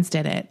aliens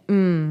did it.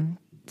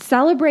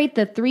 Celebrate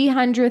the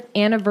 300th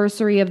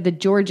anniversary of the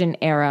Georgian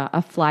era,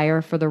 a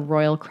flyer for the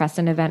Royal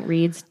Crescent event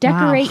reads.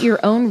 Decorate your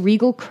own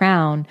regal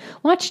crown,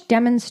 watch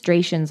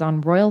demonstrations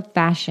on royal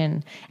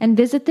fashion, and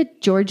visit the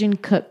Georgian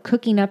cook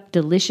cooking up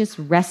delicious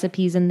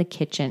recipes in the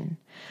kitchen.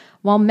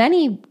 While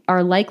many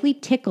are likely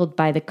tickled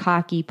by the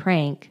cocky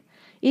prank,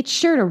 it's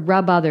sure to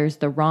rub others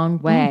the wrong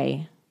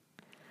way.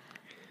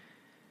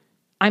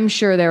 I'm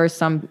sure there are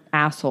some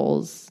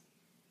assholes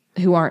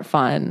who aren't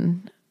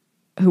fun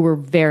who were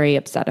very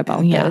upset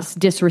about this,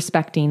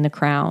 disrespecting the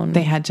crown.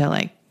 They had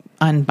to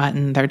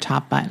unbutton their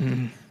top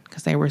button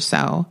because they were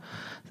so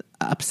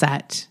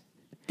upset.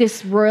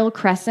 This Royal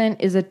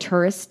Crescent is a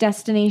tourist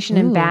destination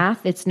in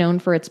Bath. It's known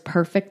for its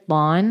perfect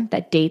lawn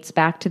that dates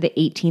back to the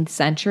 18th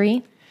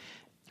century.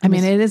 I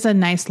mean, it is a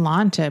nice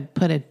lawn to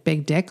put a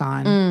big dick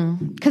on.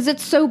 Because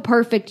it's so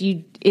perfect,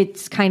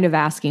 it's kind of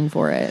asking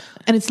for it.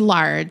 And it's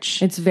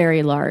large. It's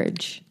very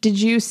large.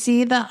 Did you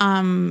see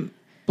the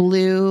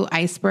blue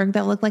iceberg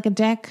that looked like a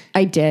dick?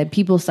 I did.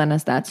 People sent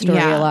us that story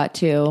a lot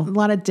too. A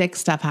lot of dick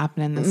stuff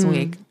happening this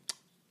week.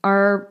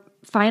 Our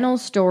final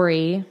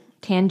story,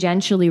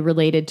 tangentially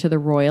related to the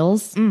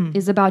royals,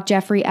 is about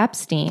Jeffrey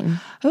Epstein.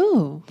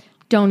 Ooh.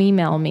 Don't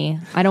email me.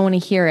 I don't want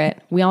to hear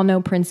it. We all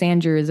know Prince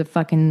Andrew is a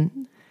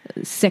fucking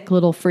sick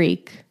little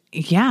freak.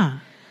 Yeah.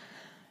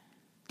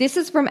 This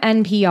is from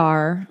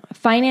NPR.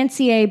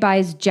 Financier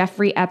buys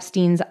Jeffrey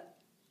Epstein's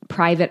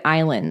private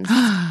islands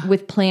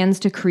with plans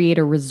to create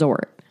a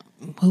resort.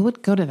 Who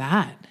would go to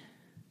that?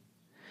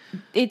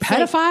 It's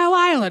Pedophile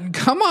Island.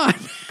 Come on.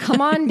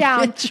 Come on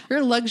down. Get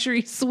your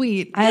luxury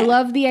suite. I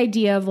love the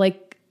idea of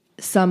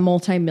some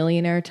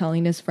multimillionaire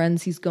telling his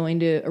friends he's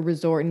going to a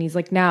resort, and he's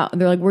like, now,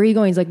 they're like, where are you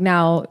going? He's like,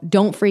 now,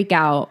 don't freak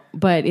out,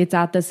 but it's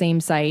at the same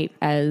site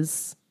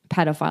as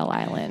Pedophile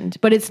Island.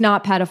 But it's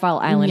not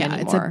Pedophile Island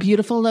anymore. It's a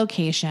beautiful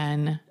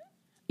location.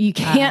 You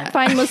can't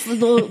find this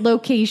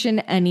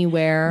location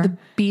anywhere. The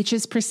beach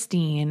is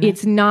pristine.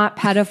 It's not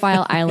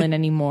Pedophile Island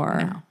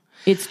anymore. No.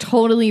 It's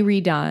totally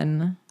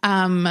redone.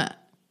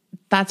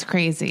 That's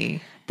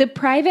crazy. The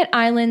private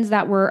islands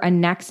that were a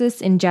nexus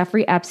in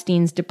Jeffrey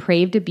Epstein's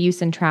depraved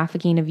abuse and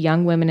trafficking of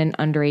young women and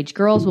underage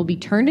girls will be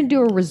turned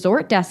into a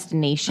resort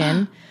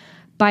destination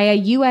by a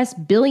U.S.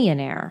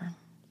 billionaire.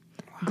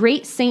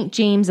 Great St.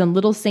 James and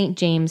Little St.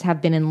 James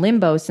have been in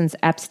limbo since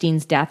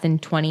Epstein's death in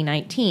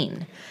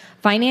 2019.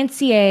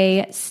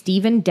 Financier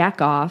Stephen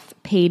Deckoff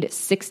paid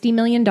 $60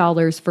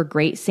 million for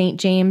Great St.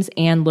 James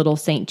and Little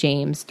St.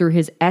 James through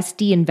his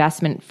SD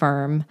investment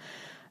firm,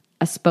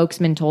 a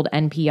spokesman told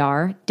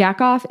NPR.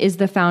 Deckoff is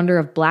the founder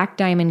of Black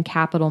Diamond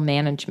Capital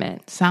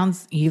Management.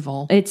 Sounds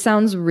evil. It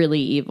sounds really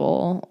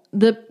evil.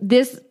 The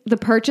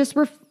purchase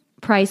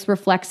price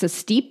reflects a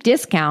steep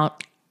discount,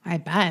 I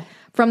bet,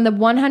 from the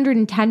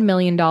 $110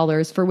 million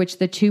for which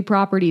the two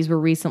properties were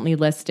recently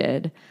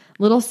listed.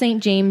 Little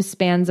St. James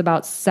spans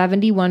about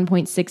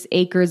 71.6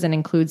 acres and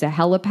includes a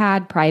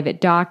helipad, private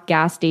dock,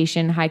 gas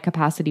station,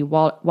 high-capacity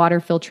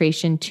water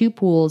filtration, 2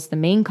 pools, the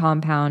main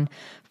compound,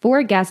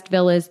 4 guest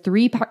villas,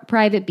 3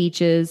 private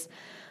beaches,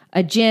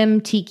 a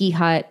gym, tiki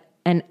hut,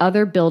 and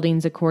other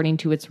buildings according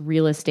to its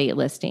real estate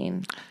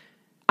listing.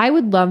 I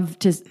would love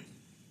to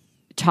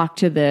talk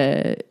to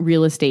the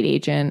real estate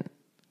agent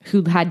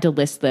who had to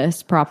list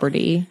this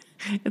property.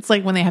 It's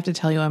like when they have to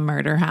tell you a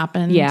murder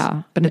happened.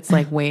 Yeah. But it's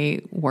like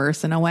way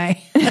worse in a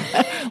way.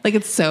 Like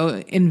it's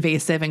so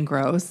invasive and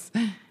gross.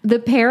 The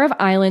pair of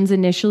islands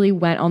initially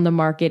went on the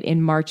market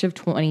in March of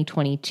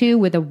 2022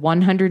 with a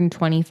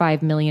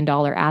 $125 million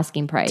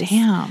asking price.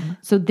 Damn.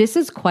 So this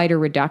is quite a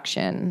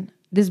reduction.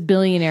 This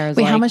billionaire is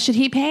how much did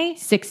he pay?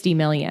 $60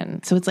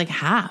 million. So it's like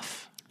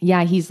half.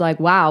 Yeah, he's like,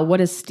 wow,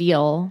 what a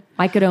steal.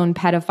 I could own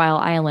Pedophile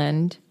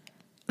Island.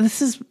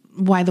 This is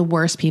why the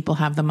worst people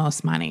have the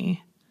most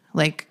money.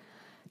 Like,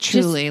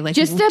 truly,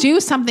 do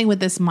something with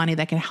this money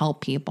that can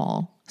help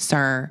people,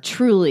 sir.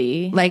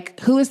 Truly. Like,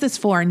 who is this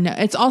for? No,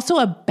 it's also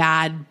a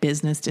bad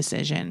business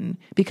decision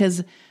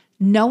because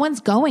no one's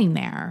going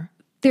there.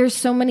 There's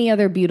so many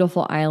other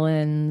beautiful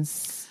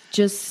islands.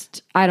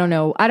 Just, I don't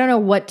know. I don't know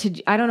what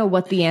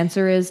the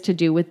answer is to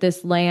do with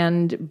this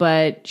land,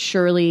 but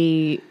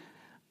surely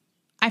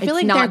I feel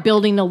it's like they're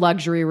building a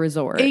luxury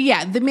resort.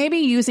 Yeah, they may be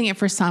using it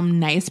for some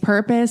nice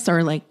purpose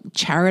or like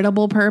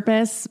charitable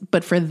purpose,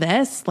 but for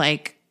this,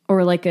 like,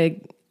 or like a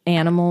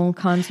animal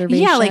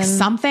conservation. Yeah, like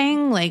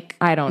something like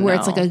I don't know. Where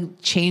it's like a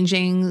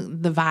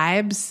changing the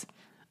vibes.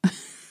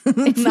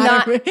 It's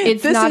not.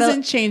 This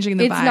isn't changing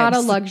the vibes. It's not a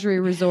luxury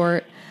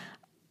resort.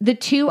 The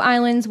 2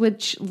 islands,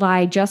 which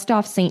lie just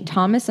off St.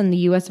 Thomas and the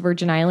U.S.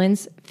 Virgin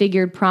Islands,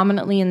 figured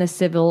prominently in the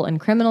civil and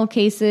criminal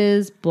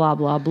cases, blah,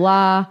 blah,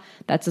 blah.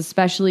 That's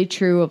especially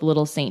true of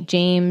Little St.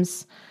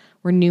 James,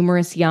 where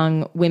numerous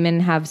young women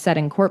have said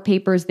in court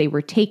papers they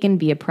were taken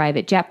via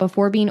private jet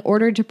before being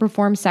ordered to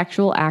perform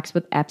sexual acts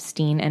with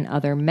Epstein and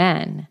other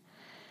men.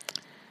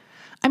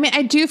 I mean,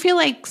 I do feel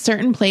like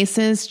certain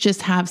places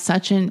just have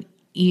such an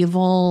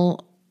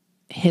evil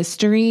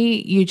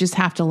history, you just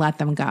have to let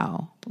them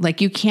go.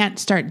 Like you can't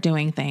start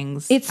doing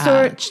things it's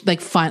sort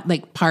like fun,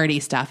 like party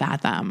stuff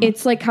at them.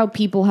 It's like how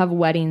people have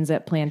weddings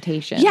at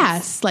plantations.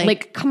 Yes,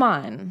 like come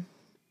on,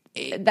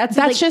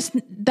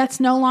 that's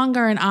no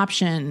longer an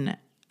option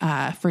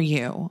for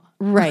you,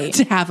 right?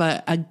 To have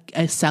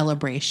a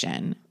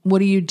celebration.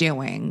 What are you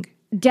doing?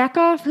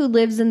 Deckoff, who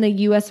lives in the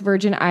U.S.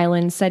 Virgin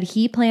Islands, said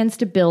he plans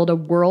to build a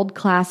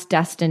world-class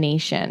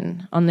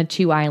destination on the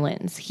 2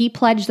 islands. He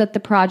pledged that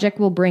the project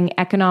will bring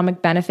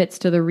economic benefits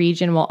to the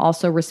region while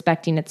also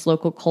respecting its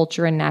local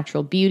culture and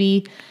natural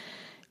beauty.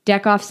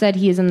 Deckoff said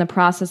he is in the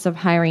process of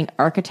hiring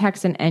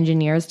architects and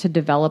engineers to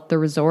develop the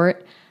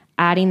resort,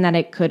 adding that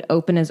it could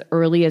open as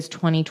early as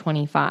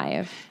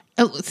 2025.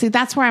 Oh, see,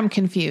 that's where I'm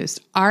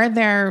confused. Are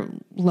there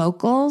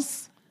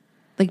locals?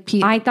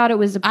 I thought it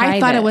was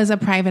a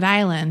private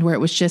island where it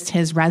was just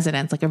his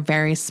residence, like a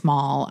very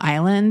small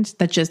island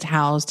that just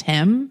housed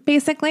him,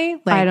 basically.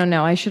 Like, I don't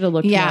know. I should have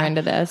looked more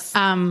into this.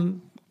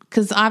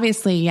 Because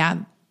obviously,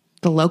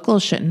 the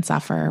locals shouldn't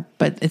suffer,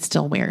 but it's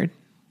still weird.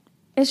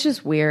 It's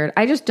just weird.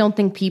 I just don't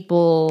think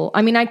people...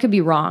 I mean, I could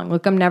be wrong.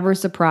 Look, I'm never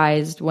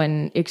surprised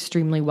when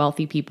extremely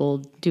wealthy people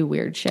do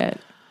weird shit.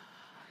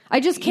 I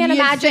just can't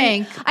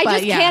imagine...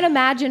 can't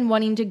imagine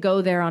wanting to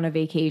go there on a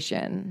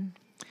vacation.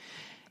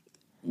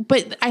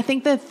 But I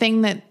think the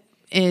thing that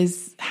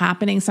is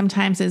happening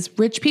sometimes is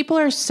rich people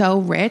are so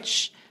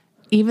rich,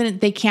 even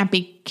they can't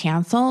be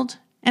canceled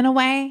in a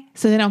way,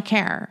 so they don't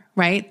care,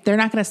 right? They're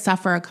not going to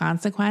suffer a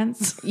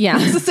consequence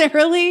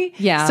necessarily.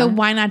 Yeah. So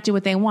why not do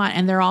what they want?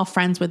 And they're all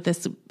friends with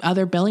this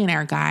other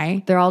billionaire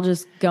guy. They're all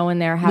just going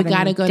there having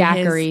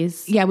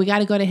daiquiris. We got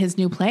to go to his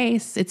new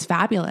place. It's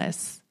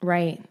fabulous.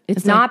 Right.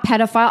 It's not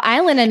like, Pedophile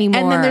Island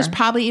anymore. And then there's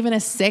probably even a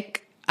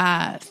sick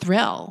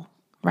thrill,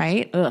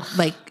 right? Ugh.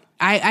 Like,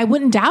 I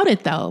wouldn't doubt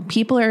it, though.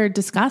 People are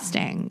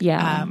disgusting.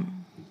 Yeah.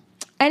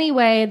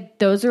 Anyway,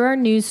 those are our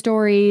news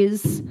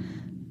stories.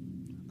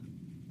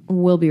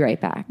 We'll be right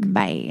back.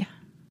 Bye.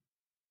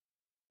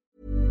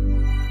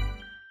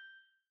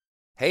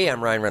 Hey,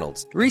 I'm Ryan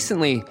Reynolds.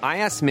 Recently, I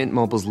asked Mint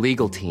Mobile's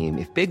legal team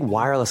if big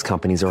wireless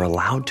companies are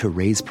allowed to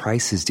raise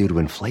prices due to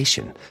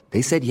inflation.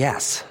 They said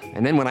yes.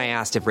 And then when I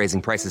asked if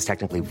raising prices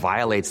technically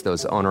violates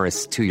those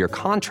onerous two-year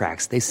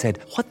contracts, they said,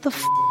 "What the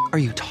f*** are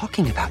you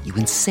talking about, you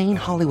insane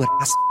Hollywood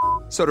ass?"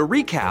 So to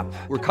recap,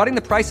 we're cutting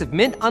the price of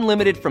Mint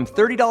Unlimited from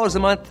 $30 a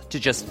month to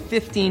just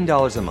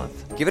 $15 a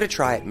month. Give it a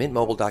try at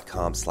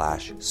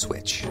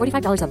mintmobile.com/switch.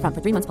 $45 up front for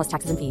 3 months plus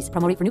taxes and fees.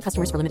 Promo rate for new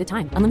customers for limited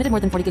time. Unlimited more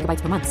than 40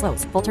 gigabytes per month.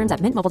 Slows full terms at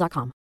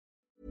mintmobile.com.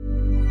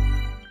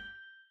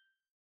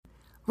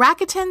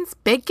 Rakuten's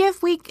Big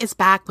Give Week is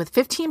back with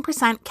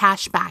 15%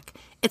 cash back.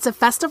 It's a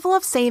festival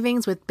of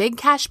savings with big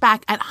cash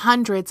back at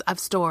hundreds of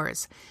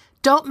stores.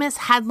 Don't miss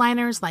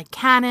headliners like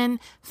Canon,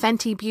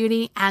 Fenty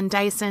Beauty, and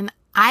Dyson.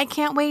 I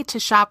can't wait to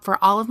shop for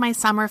all of my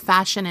summer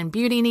fashion and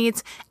beauty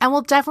needs, and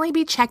will definitely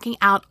be checking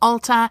out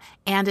Ulta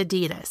and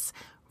Adidas.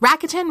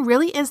 Rakuten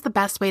really is the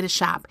best way to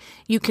shop.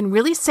 You can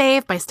really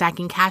save by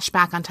stacking cash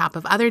back on top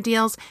of other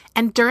deals,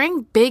 and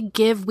during Big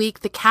Give Week,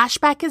 the cash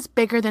back is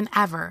bigger than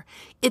ever.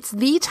 It's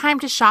the time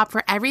to shop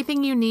for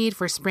everything you need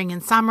for spring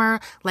and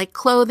summer, like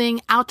clothing,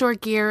 outdoor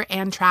gear,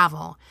 and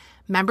travel.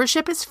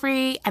 Membership is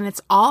free, and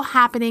it's all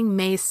happening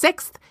May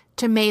 6th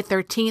to May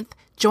 13th.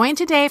 Join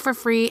today for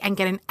free and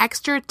get an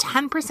extra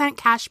 10%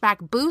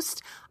 cashback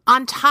boost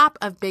on top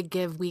of Big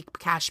Give Week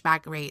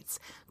cashback rates.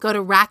 Go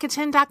to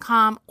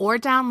Rakuten.com or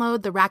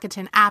download the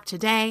Rakuten app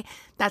today.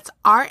 That's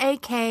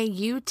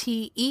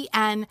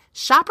Rakuten.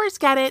 Shoppers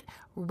get it.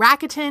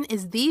 Rakuten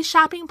is the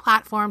shopping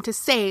platform to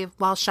save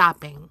while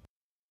shopping.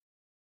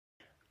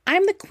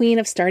 I'm the queen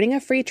of starting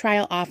a free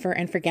trial offer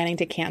and forgetting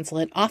to cancel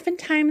it,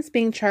 oftentimes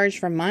being charged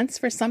for months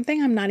for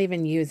something I'm not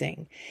even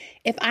using.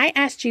 If I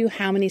asked you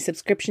how many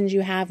subscriptions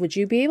you have, would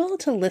you be able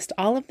to list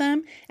all of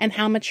them and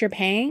how much you're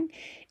paying?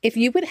 If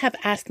you would have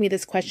asked me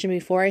this question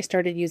before I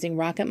started using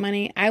Rocket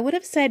Money, I would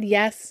have said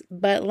yes,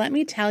 but let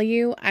me tell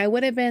you, I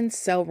would have been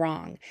so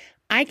wrong.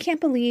 I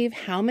can't believe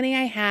how many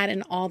I had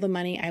and all the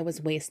money I was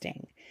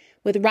wasting.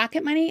 With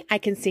Rocket Money, I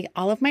can see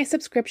all of my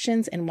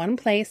subscriptions in one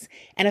place,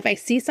 and if I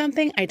see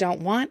something I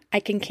don't want,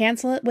 I can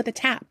cancel it with a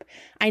tap.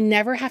 I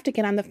never have to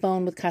get on the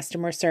phone with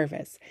customer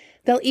service.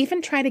 They'll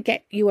even try to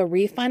get you a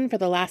refund for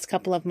the last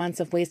couple of months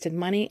of wasted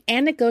money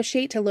and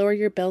negotiate to lower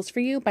your bills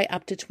for you by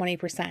up to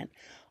 20%.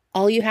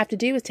 All you have to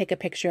do is take a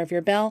picture of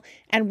your bill,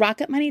 and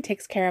Rocket Money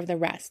takes care of the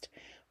rest.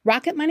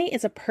 Rocket Money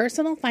is a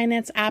personal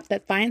finance app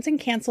that finds and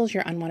cancels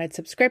your unwanted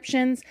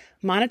subscriptions,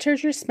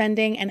 monitors your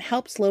spending, and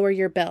helps lower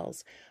your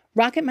bills.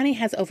 Rocket Money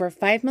has over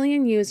 5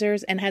 million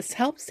users and has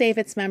helped save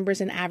its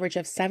members an average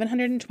of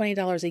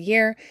 $720 a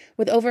year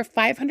with over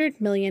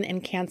 500 million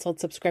in canceled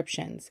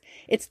subscriptions.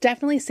 It's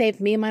definitely saved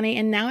me money,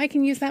 and now I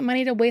can use that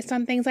money to waste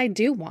on things I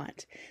do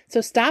want.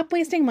 So stop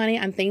wasting money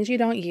on things you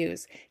don't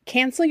use.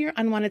 Cancel your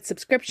unwanted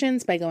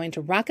subscriptions by going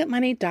to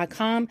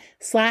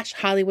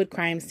rocketmoney.com/Hollywood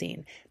crime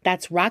scene.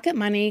 That's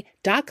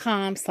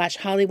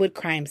rocketmoney.com/Hollywood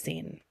crime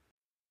scene.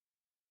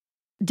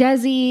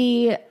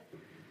 Desi,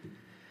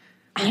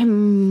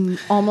 I'm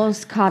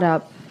almost caught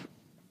up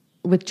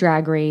with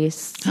Drag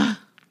Race.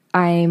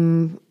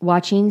 I'm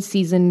watching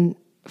season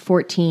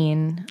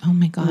 14. Oh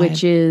my God.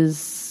 Which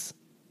is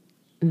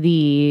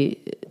the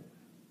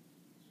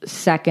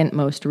second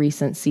most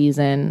recent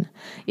season.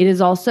 It is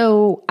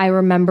also, I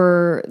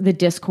remember the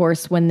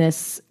discourse when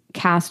this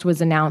cast was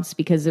announced,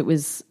 because it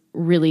was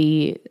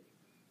really,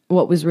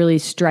 what was really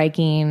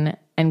striking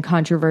and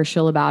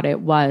controversial about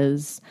it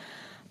was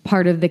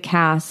part of the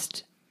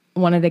cast,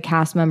 one of the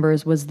cast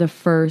members was the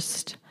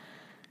first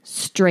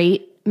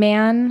straight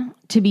man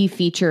to be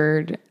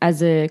featured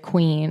as a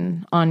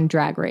queen on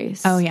Drag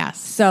Race. Oh, yes.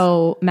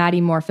 So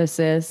Maddie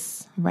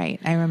Morphosis. Right.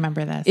 I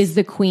remember this. Is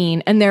the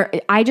queen. And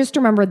I just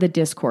remember the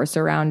discourse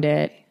around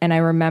it. And I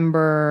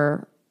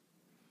remember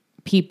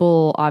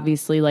people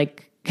obviously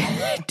like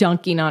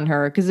dunking on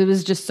her because it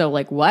was just so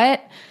like,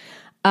 what?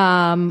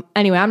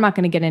 Anyway, I'm not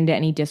going to get into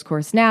any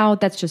discourse now.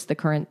 That's just the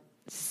current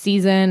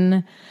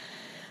season.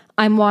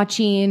 I'm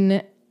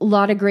watching a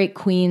lot of great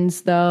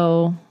queens,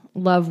 though.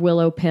 Love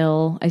Willow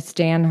Pill. I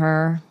stan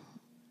her.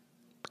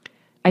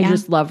 I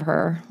just love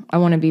her. I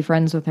want to be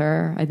friends with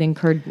her. I think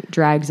her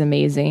drag's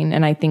amazing,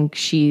 and I think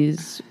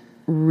she's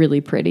really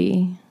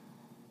pretty.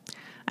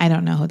 I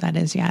don't know who that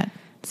is yet,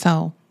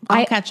 so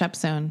I'll catch up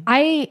soon.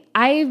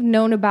 I've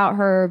known about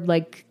her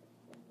like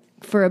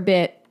for a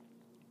bit,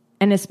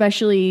 and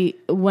especially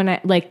when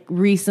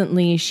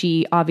recently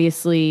she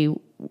obviously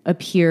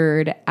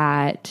appeared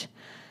at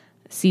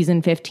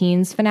season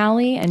 15's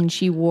finale, and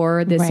she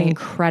wore this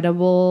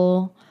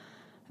incredible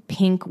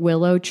pink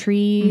willow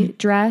tree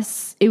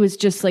dress. It was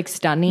just like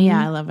stunning.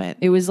 Yeah, I love it.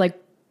 It was like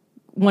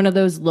one of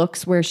those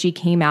looks where she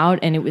came out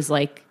and it was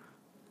like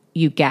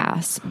you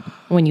gasp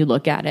when you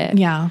look at it.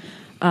 Yeah.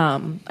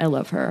 I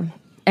love her.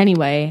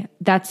 Anyway,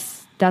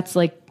 that's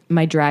like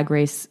my Drag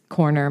Race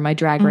corner, my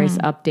Drag Race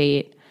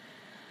update.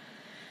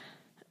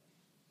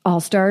 All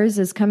Stars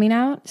is coming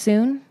out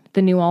soon.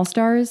 The new All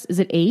Stars. Is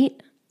it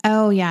 8?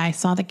 Oh, yeah. I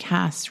saw the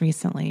cast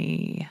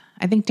recently.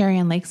 I think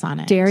Darian Lake's on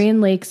it.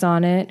 Darian Lake's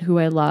on it, who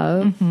I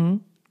love. Mm-hmm.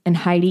 And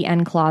Heidi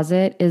N.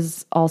 Closet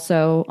is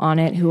also on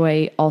it, who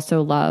I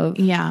also love.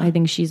 Yeah. I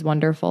think she's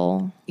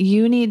wonderful.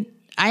 I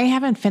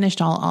haven't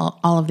finished all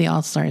of the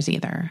All-Stars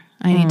either.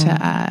 I need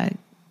to,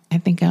 I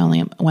think I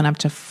only went up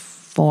to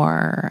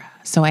 4.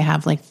 So I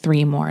have like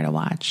 3 more to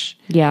watch.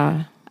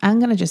 Yeah. I'm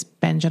going to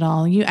just binge it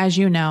all. As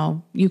you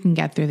know, you can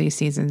get through these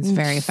seasons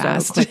very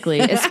fast. So quickly,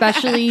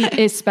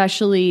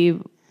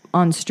 especially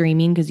on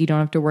streaming, because you don't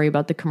have to worry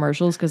about the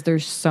commercials because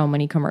there's so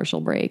many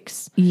commercial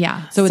breaks.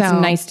 Yeah. So it's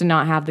nice to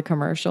not have the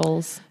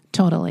commercials.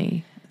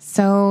 Totally.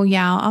 So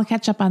yeah, I'll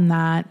catch up on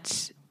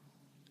that.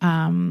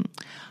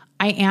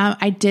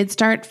 I did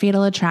start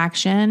Fatal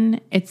Attraction.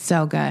 It's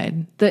so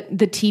good. The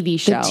TV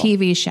show. The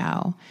TV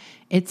show.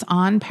 It's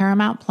on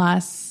Paramount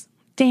Plus.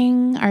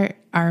 Ding,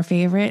 our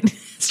favorite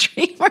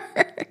streamer.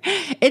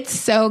 It's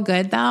so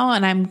good though,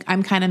 and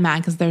I'm kind of mad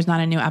because there's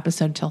not a new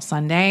episode till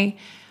Sunday.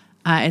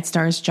 It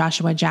stars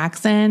Joshua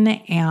Jackson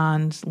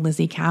and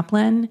Lizzie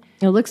Kaplan.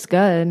 It looks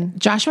good.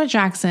 Joshua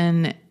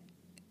Jackson,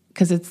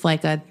 because it's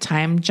like a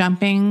time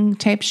jumping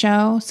type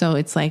show. So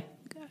it's like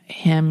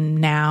him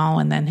now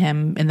and then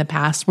him in the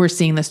past. We're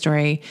seeing the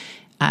story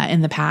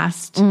in the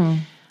past.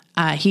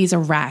 He's a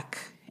wreck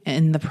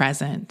in the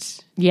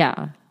present.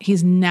 Yeah.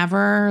 He's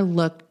never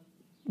looked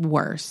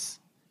worse.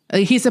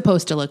 He's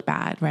supposed to look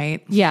bad,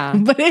 right? Yeah.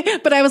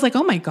 But I was like,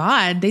 oh my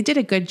God, they did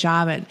a good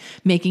job at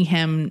making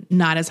him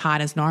not as hot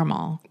as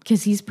normal.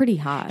 Because he's pretty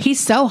hot. He's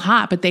so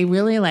hot, but they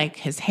really like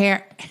his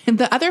hair. And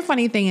the other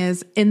funny thing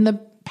is, in the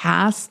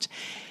past,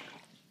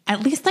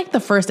 at least like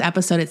the first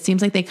episode, it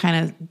seems like they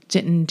kind of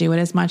didn't do it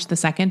as much the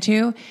second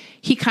 2.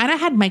 He kind of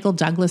had Michael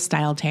Douglas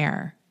styled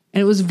hair.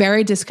 And it was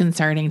very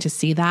disconcerting to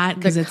see that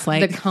because it's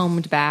like the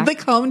combed back. The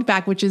combed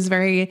back, which is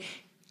very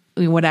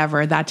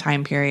whatever that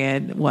time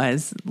period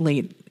was,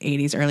 late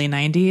 80s, early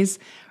 90s,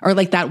 or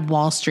like that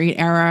Wall Street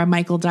era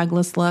Michael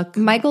Douglas look.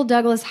 Michael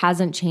Douglas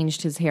hasn't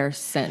changed his hair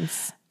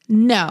since.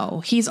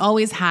 No, he's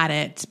always had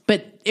it,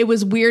 but it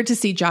was weird to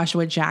see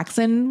Joshua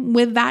Jackson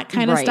with that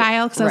kind of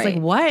style because I was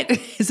like, what?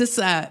 Is this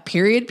a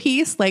period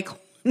piece? Like,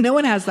 no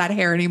one has that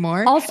hair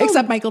anymore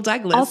except Michael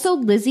Douglas. Also,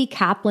 Lizzie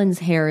Kaplan's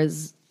hair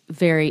is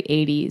very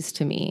 80s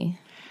to me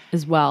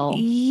as well.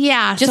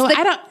 Yeah, so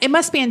it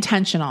must be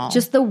intentional.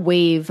 Just the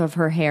wave of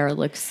her hair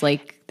looks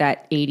like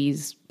that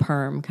 80s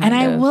perm kind of.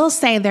 And I will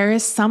say there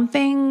is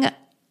something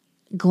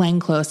Glenn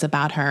Close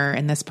about her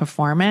in this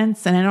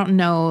performance, and I don't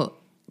know,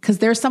 because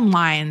there's some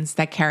lines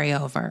that carry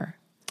over.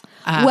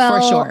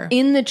 For sure.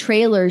 In the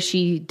trailer,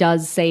 she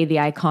does say the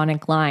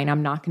iconic line,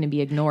 "I'm not going to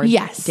be ignored."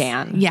 Yes,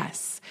 Dan.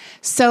 Yes.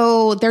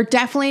 So they're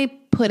definitely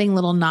putting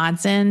little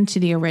nods into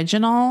the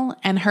original,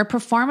 and her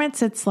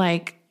performance, it's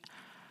like,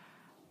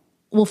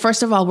 well,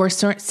 first of all, we're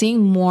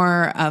seeing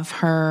more of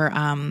her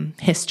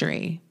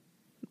history,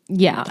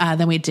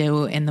 than we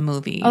do in the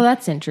movie. Oh,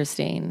 that's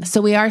interesting.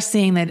 So we are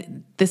seeing that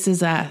this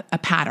is a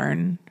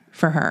pattern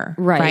for her,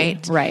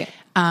 right?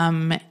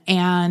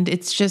 And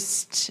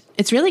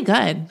it's really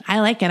good.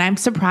 I like it. I'm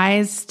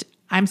surprised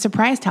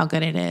how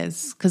good it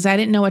is, because I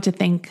didn't know what to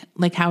think,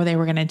 like how they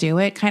were going to do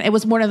it. It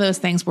was one of those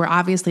things where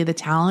obviously the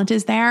talent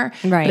is there,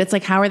 right? But it's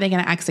like, how are they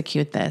going to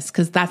execute this?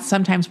 Because that's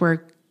sometimes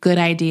where good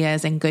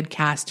ideas and good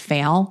cast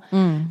fail,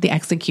 the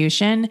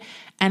execution.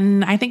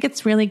 And I think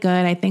it's really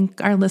good. I think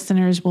our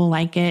listeners will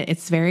like it.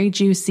 It's very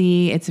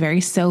juicy. It's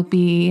very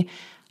soapy.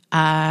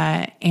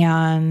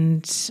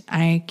 And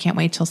I can't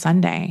wait till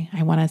Sunday.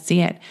 I want to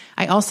see it.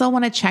 I also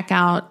want to check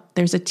out,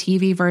 there's a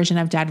TV version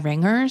of Dead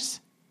Ringers.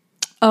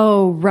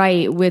 Oh,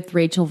 right. With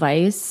Rachel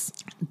Weisz.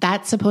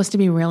 That's supposed to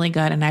be really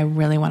good. And I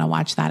really want to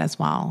watch that as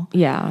well.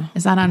 Yeah.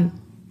 Is that on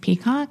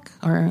Peacock,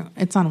 or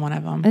it's on one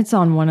of them? It's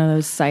on one of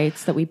those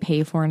sites that we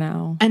pay for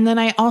now. And then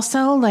I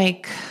also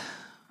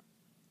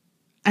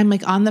I'm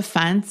like on the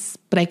fence,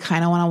 but I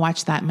kind of want to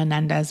watch that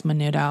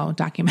Menendez-Menudo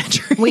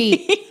documentary.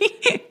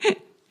 Wait,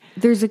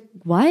 there's a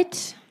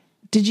what?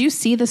 Did you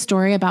see the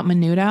story about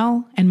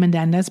Menudo and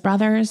Menendez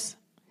brothers?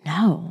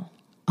 No.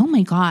 Oh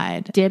my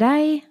God. Did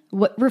I?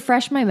 What?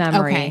 Refresh my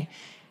memory. Okay.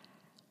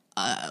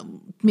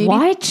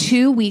 Maybe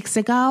 2 weeks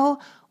ago,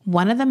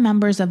 one of the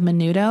members of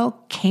Menudo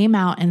came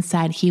out and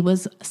said he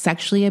was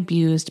sexually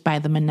abused by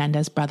the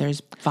Menendez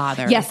brothers'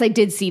 father. Yes, I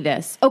did see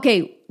this.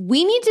 Okay,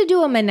 we need to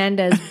do a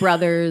Menendez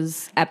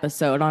brothers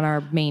episode on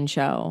our main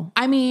show.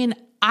 I mean,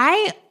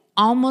 I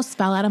almost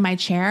fell out of my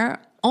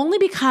chair only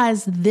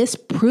because this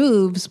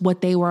proves what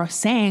they were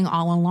saying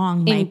all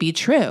along might be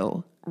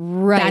true.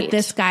 Right. That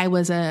this guy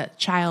was a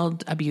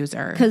child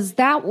abuser. Because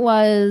that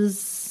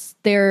was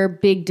their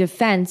big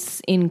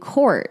defense in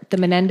court, the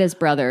Menendez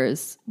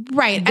brothers.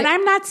 Right. And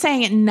I'm not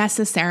saying it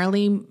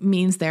necessarily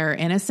means they're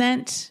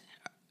innocent.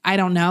 I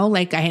don't know.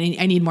 Like, I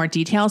need more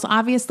details,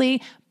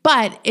 obviously.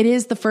 But it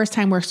is the first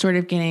time we're sort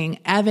of getting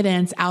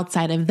evidence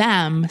outside of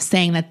them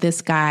saying that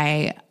this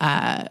guy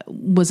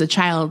was a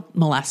child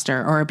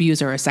molester or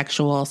abuser or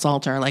sexual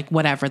assaulter, like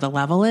whatever the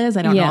level is.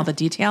 I don't know all the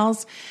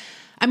details.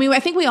 I mean,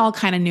 I think we all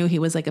kind of knew he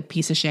was like a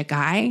piece of shit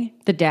guy.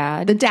 The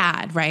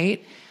dad,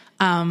 right?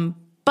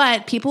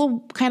 But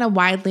people kind of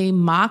widely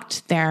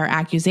mocked their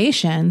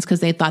accusations because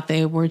they thought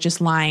they were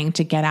just lying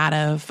to get out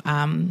of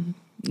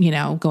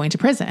going to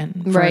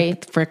prison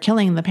for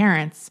killing the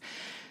parents.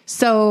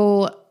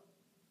 So,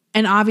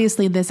 and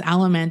obviously this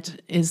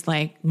element is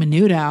like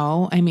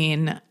Menudo. I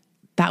mean,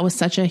 that was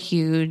such a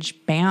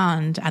huge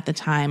band at the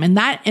time. And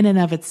that in and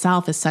of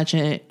itself is such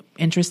an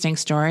interesting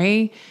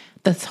story.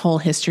 This whole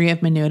history of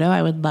Menudo,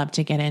 I would love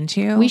to get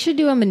into. We should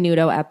do a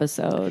Menudo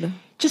episode.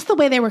 Just the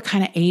way they were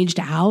kind of aged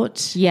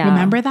out. Yeah.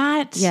 Remember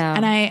that? Yeah.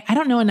 And I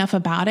don't know enough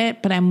about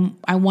it, but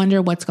I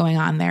wonder what's going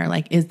on there.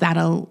 Like, is that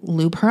a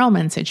Lou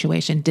Pearlman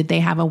situation? Did they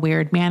have a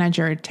weird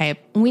manager type?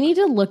 We need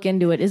to look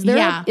into it. Is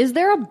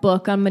there a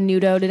book on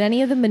Menudo? Did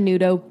any of the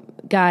Menudo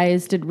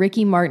guys, did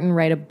Ricky Martin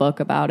write a book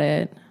about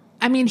it?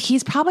 I mean,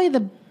 he's probably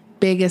the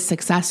biggest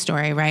success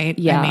story, right?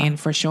 Yeah. I mean,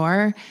 for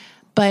sure.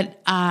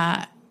 But,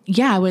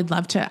 yeah, I would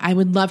love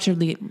to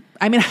lead.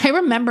 I mean, I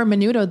remember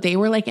Menudo, they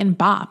were like in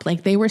Bop.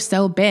 Like they were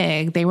so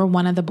big. They were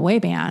one of the boy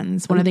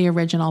bands, one of the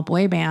original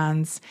boy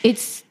bands.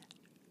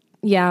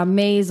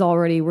 May's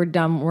already, we're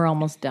done. We're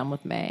almost done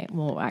with May.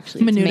 Well,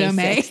 actually, it's Menudo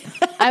May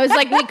 6th. I was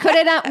like, we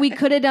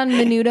could have done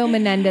Menudo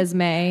Menendez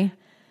May.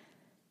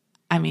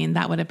 I mean,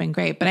 that would have been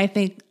great. But I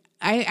think,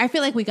 I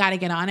feel like we got to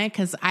get on it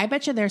because I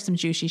bet you there's some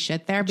juicy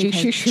shit there.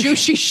 Juicy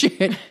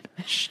shit.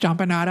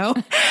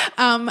 Stompanato.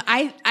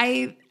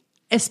 I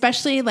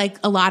especially like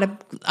a lot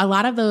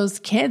of those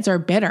kids are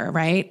bitter,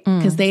 right?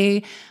 Because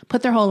they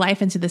put their whole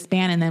life into this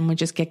band and then would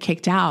just get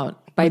kicked out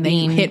when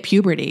they hit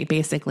puberty,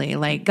 basically.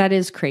 Like that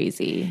is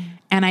crazy.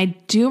 And I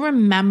do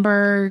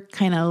remember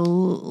kind of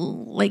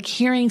like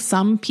hearing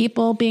some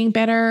people being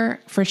bitter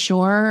for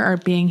sure, or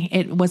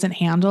it wasn't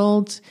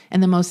handled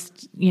in the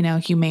most,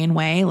 humane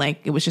way.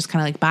 Like it was just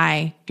kind of like,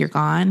 bye, you're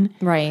gone.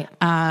 Right.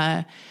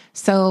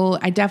 So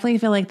I definitely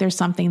feel like there's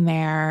something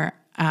there.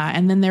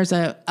 And then there's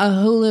a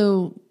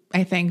Hulu,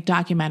 I think,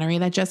 documentary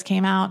that just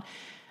came out.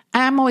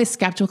 I'm always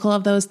skeptical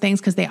of those things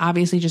because they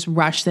obviously just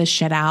rush this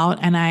shit out.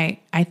 And I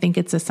think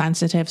it's a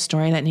sensitive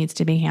story that needs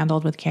to be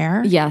handled with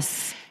care.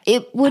 Yes.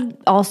 It would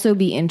also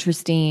be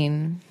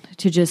interesting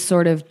to just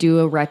sort of do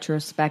a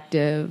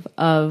retrospective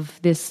of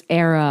this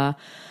era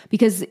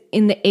because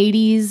in the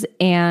 80s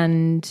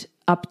and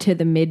up to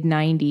the mid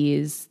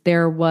 90s,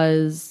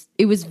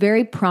 it was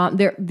very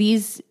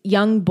these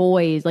young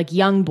boys, like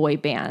young boy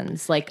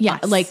bands, like,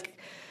 yes. like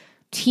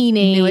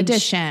teenage, New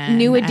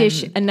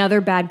Edition,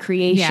 Another Bad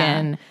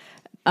Creation,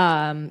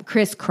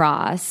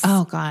 Crisscross.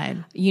 Oh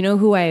God. You know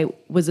who I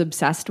was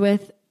obsessed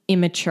with?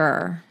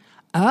 Immature.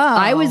 Oh.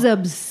 I was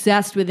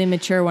obsessed with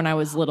Immature when I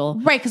was little.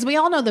 Right, because we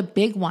all know the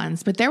big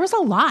ones, but there was a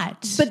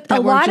lot. But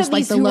a lot just of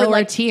these like the lower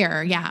like,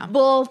 tier, yeah.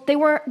 Well, they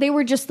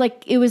were just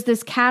like, it was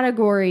this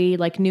category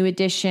like New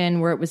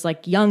Edition where it was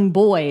like young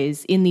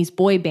boys in these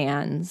boy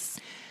bands.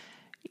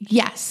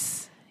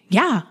 Yes.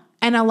 Yeah.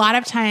 And a lot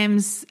of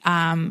times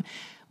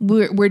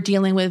we're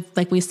dealing with,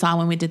 like we saw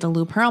when we did the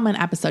Lou Pearlman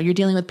episode, you're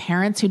dealing with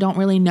parents who don't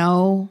really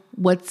know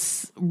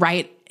what's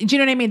right. Do you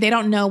know what I mean? They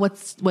don't know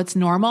what's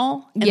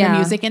normal in the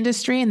music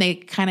industry, and they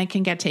kind of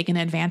can get taken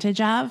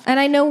advantage of. And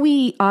I know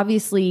we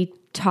obviously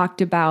talked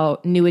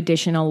about New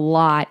Edition a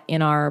lot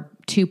in our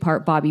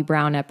 2-part Bobby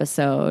Brown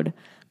episode,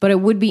 but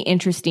it would be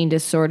interesting to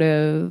sort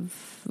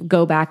of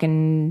go back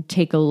and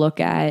take a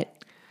look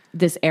at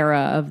this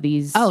era of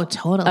these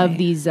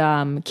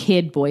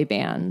kid boy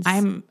bands.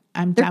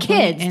 They're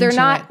kids.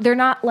 They're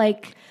not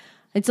like,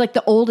 it's like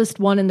the oldest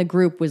one in the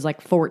group was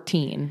like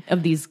 14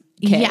 of these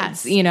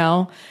kids,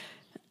 yes.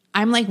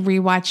 I'm like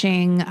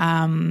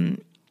rewatching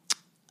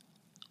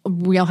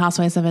Real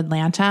Housewives of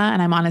Atlanta,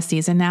 and I'm on a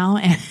season now.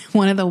 And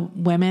one of the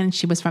women,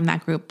 she was from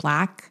that group,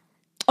 Black.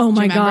 Oh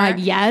my God,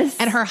 yes.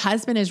 And her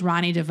husband is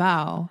Ronnie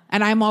DeVoe.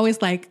 And I'm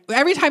always like,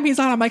 every time he's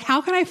on, I'm like,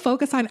 how can I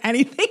focus on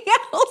anything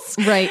else?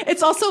 Right.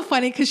 It's also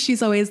funny because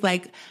she's always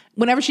like,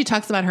 whenever she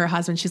talks about her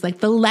husband, she's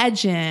like, the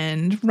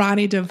legend,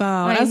 Ronnie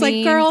DeVoe. And I was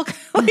like, girl,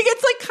 like,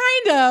 it's like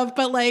kind of,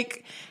 but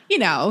like,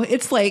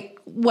 it's like,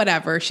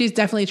 whatever. She's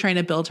definitely trying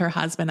to build her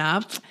husband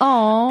up.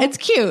 Oh, it's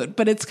cute,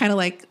 but it's kind of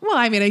like, well,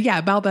 I mean,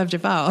 Belle Bev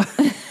DeVoe,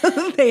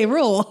 they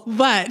rule,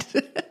 but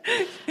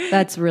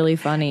that's really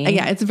funny.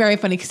 Yeah, it's very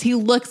funny because he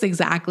looks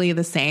exactly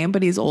the same,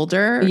 but he's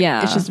older.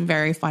 Yeah, it's just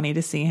very funny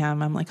to see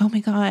him. I'm like, oh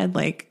my God,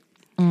 like.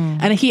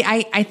 And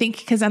I think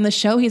because on the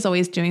show he's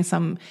always doing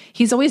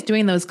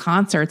those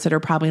concerts that are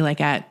probably like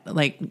at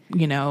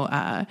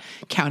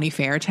county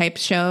fair type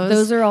shows.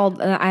 Those are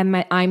all.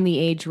 I'm the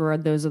age where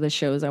those are the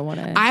shows I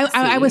want to.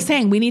 I was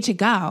saying we need to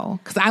go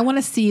because I want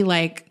to see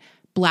like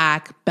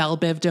Black, Belle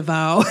Biv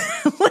DeVoe,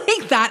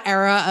 like that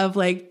era of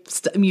like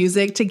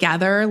music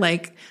together,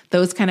 like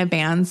those kind of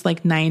bands,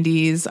 like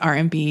 90s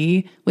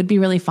R&B would be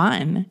really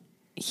fun.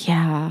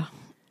 Yeah,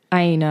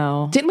 I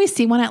know. Didn't we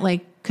see one at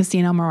like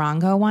Casino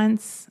Morongo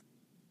once?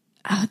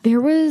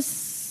 There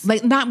was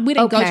like we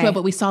didn't go to it,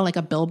 but we saw like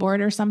a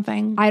billboard or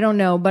something. I don't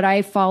know, but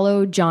I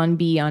follow John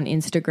B on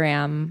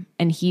Instagram,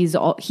 and he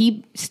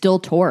still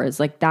tours.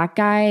 Like that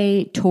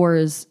guy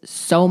tours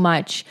so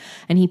much,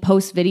 and he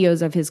posts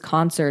videos of his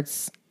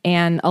concerts,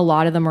 and a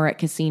lot of them are at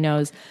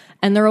casinos,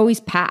 and they're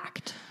always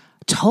packed.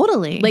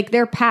 Totally, like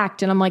they're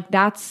packed, and I'm like,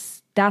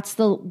 that's that's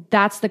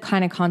the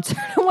kind of concert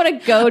I want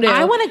to go to.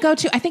 I want to go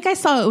to, I think I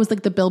saw it was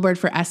like the billboard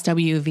for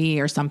SWV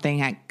or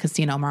something at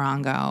Casino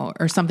Morongo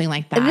or something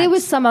like that. And it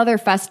was some other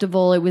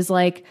festival. It was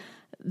like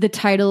the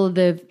title of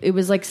it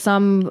was like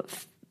some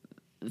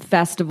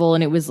festival,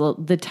 and it was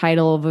the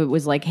title of it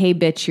was like, "Hey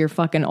bitch, you're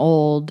fucking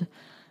old.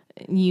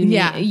 You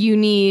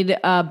need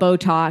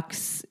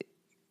Botox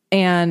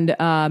and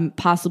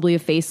possibly a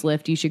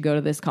facelift. You should go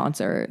to this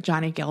concert."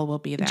 Johnny Gill will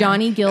be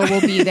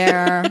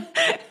there.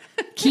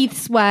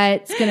 Keith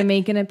Sweat's going to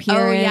make an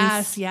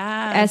appearance. Oh,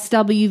 yes.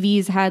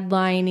 SWV's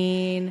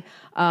headlining.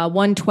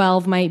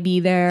 112 might be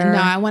there. No,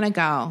 I want to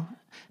go.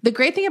 The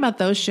great thing about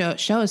those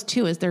shows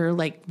too is they're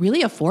like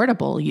really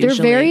affordable usually.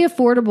 They're very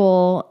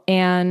affordable,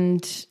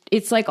 and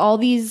it's like all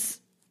these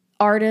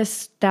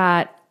artists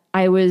that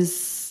I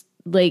was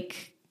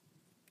like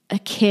a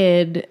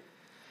kid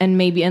and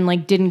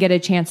like didn't get a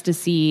chance to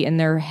see in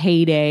their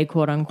heyday,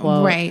 quote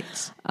unquote.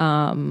 Right.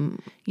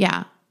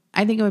 Yeah.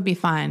 I think it would be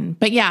fun.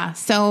 But yeah,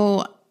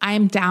 so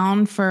I'm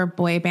down for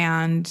boy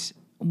band,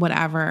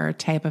 whatever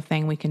type of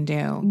thing we can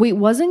do. Wait,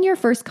 wasn't your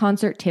first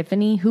concert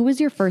Tiffany? Who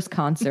was your first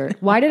concert?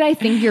 Why did I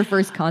think your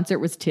first concert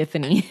was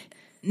Tiffany?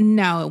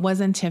 No, it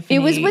wasn't Tiffany. It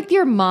was with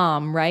your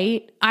mom,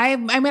 right? I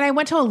mean, I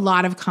went to a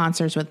lot of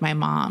concerts with my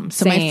mom.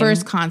 So Same. my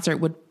first concert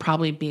would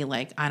probably be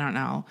like, I don't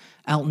know,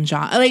 Elton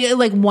John,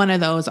 like one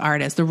of those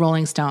artists, the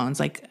Rolling Stones.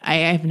 Like, I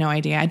have no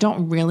idea. I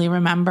don't really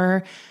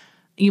remember.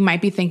 You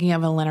might be thinking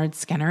of a Leonard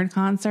Skinner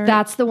concert.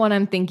 That's the one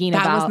I'm thinking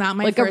about. That was not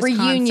my like first a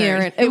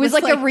reunion. concert. It was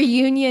like a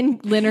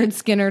reunion Leonard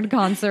Skinner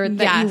concert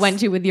that you went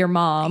to with your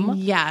mom.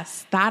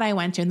 Yes, that I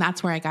went to, and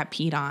that's where I got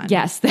peed on.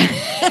 Yes.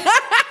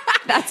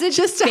 That's a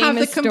just to have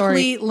the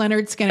complete story.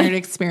 Leonard Skinner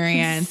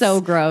experience.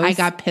 So gross. I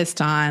got pissed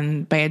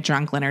on by a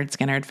drunk Leonard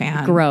Skinner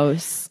fan.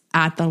 Gross.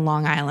 At the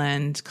Long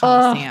Island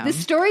Coliseum. The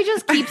story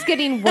just keeps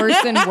getting worse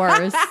and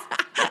worse.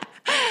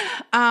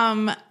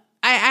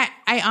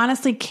 I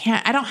honestly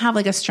can't. I don't have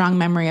like a strong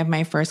memory of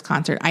my first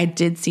concert. I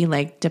did see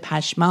like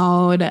Depeche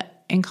Mode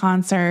in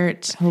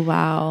concert. Oh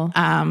wow.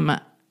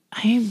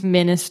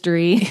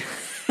 Ministry.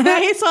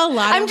 I saw a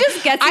lot. I'm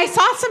just guessing. I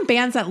saw some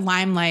bands at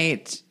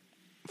Limelight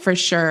for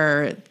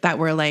sure that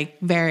were like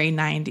very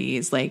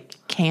 90s, like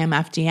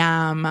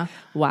KMFDM.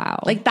 Wow.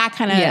 Like that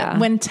kind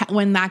of,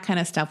 when that kind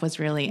of stuff was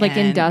really like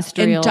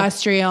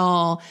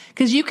industrial.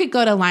 Because you could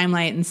go to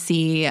Limelight and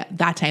see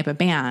that type of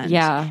band.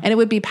 Yeah. And it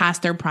would be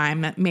past their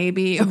prime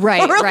maybe.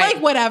 Right. Or like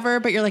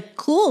whatever, but you're like,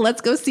 cool, let's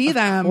go see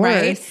them.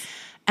 Right.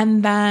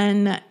 And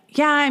then,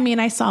 yeah, I mean,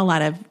 I saw a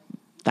lot of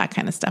that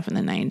kind of stuff in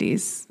the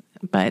 90s,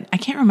 but I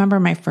can't remember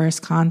my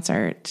first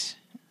concert.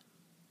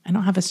 I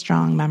don't have a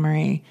strong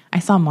memory. I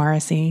saw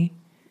Morrissey.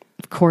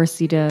 Of course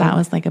he did. That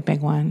was like a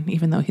big one,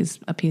 even though he's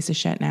a piece of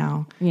shit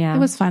now. Yeah. It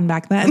was fun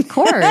back then. Of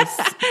course.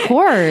 Of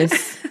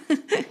course.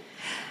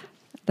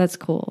 That's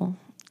cool.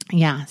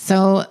 Yeah.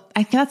 So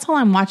that's all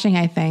I'm watching,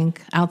 I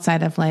think,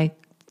 outside of like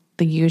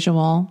the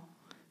usual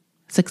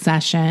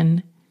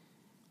Succession.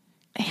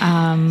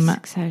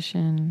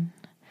 Succession.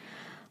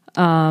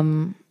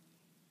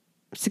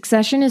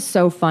 Succession is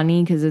so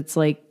funny because it's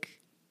like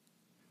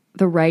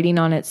the writing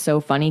on it's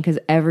so funny because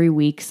every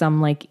week some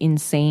like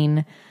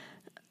insane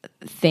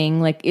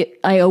thing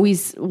I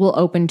always will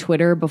open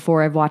Twitter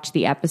before I've watched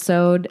the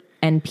episode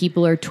and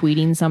people are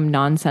tweeting some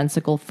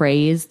nonsensical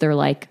phrase. They're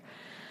like,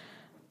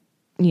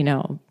 you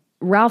know,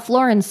 Ralph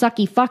Lauren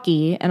sucky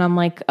fucky, and I'm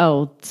like,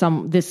 oh,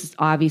 this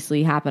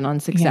obviously happened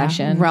on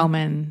Succession. Yeah,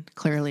 Roman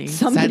clearly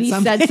somebody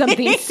said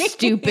something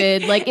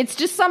stupid. Like it's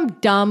just some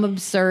dumb,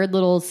 absurd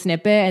little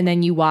snippet, and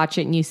then you watch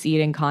it and you see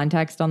it in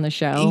context on the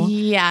show.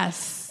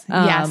 Yes.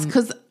 Yes,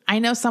 because I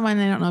know someone,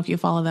 I don't know if you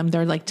follow them,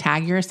 they're like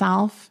tag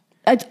yourself.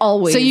 It's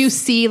always. So you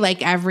see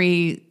like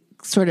every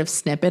sort of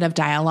snippet of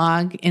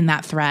dialogue in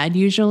that thread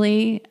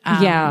usually.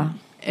 Yeah.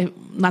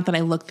 Not that I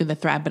look through the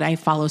thread, but I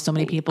follow so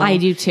many people. I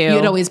do too.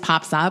 It always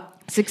pops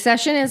up.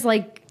 Succession is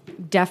like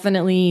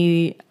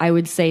definitely, I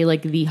would say,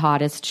 like the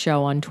hottest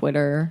show on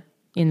Twitter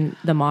in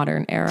the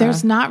modern era.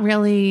 There's not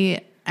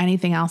really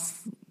anything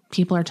else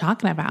people are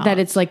talking about. That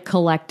it's like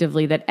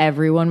collectively that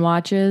everyone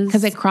watches.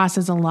 Because it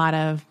crosses a lot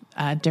of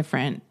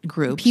different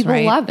groups. People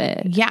right? love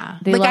it. Yeah.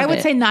 They like love I would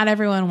it. say not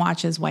everyone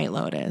watches White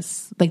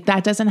Lotus. Like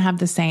that doesn't have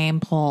the same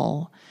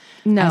pull.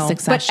 No,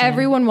 Succession. but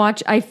everyone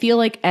I feel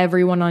like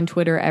everyone on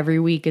Twitter every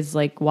week is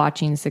like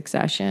watching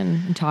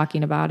Succession and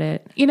talking about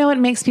it. You know, it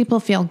makes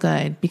people feel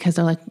good because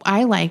they're like,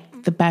 I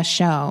like the best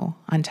show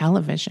on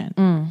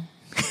television.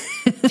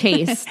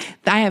 Taste.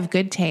 I have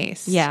good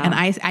taste. Yeah. And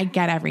I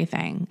get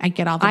everything. I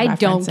get all the I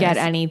references. don't get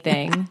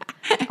anything.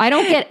 I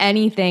don't get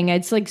anything.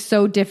 It's like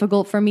so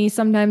difficult for me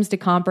sometimes to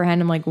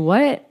comprehend. I'm like,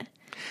 what?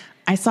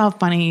 I saw a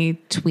funny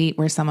tweet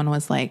where someone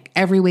was like,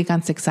 every week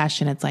on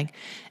Succession, it's like,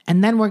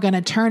 and then we're going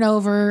to turn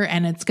over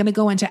and it's going to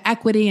go into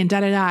equity and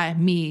da-da-da.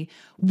 Me,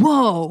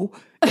 whoa.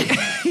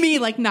 Me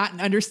like not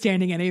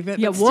understanding any of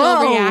it, but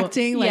still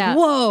reacting like,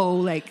 whoa.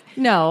 Like,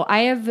 no,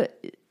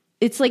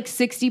 it's like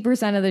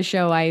 60% of the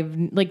show.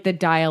 I've like the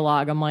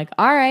dialogue. I'm like,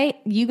 all right,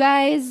 you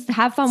guys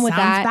have fun with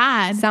that. Sounds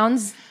bad.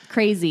 Sounds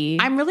crazy.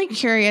 I'm really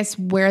curious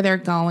where they're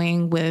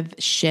going with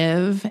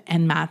Shiv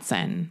and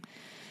Matsson.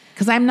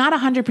 Because I'm not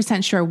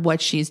 100% sure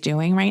what she's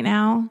doing right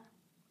now.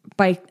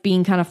 By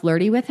being kind of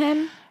flirty with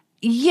him?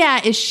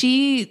 Yeah. Is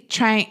she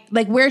trying,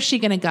 like, where's she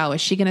going to go?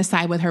 Is she going to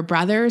side with her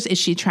brothers? Is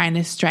she trying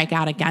to strike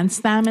out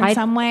against them in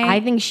some way? I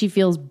think she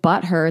feels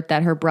butthurt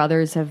that her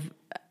brothers have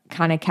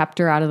kind of kept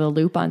her out of the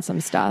loop on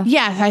some stuff.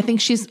 Yeah, I think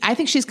she's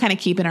kind of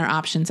keeping her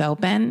options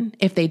open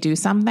if they do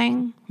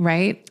something,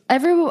 right?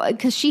 Everyone,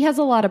 because she has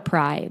a lot of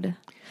pride.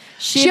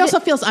 She also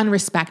feels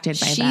unrespected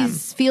by them.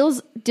 She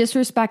feels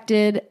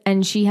disrespected,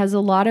 and she has a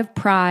lot of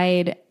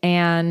pride.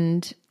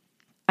 And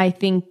I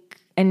think,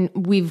 and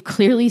we've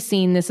clearly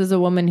seen this is a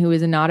woman who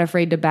is not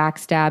afraid to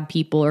backstab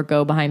people or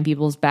go behind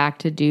people's back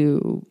to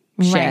do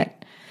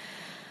shit.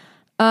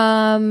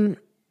 Right.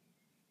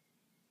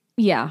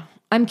 Yeah.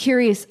 I'm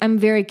curious. I'm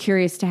very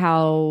curious to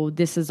how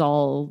this is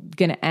all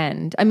going to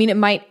end. I mean, it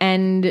might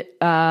end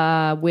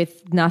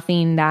with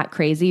nothing that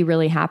crazy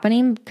really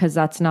happening, because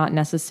that's not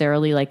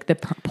necessarily like the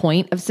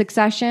point of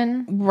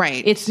Succession.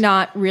 Right. It's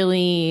not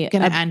really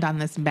going to end on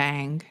this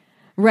bang.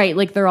 Right.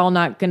 Like they're all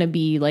not going to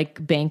be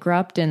like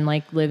bankrupt and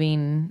like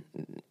living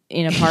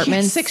in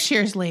apartments. 6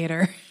 years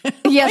later.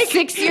 Yeah,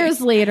 6 years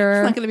later.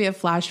 It's not going to be a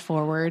flash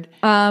forward.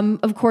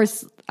 Of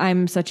course,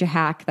 I'm such a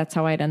hack. That's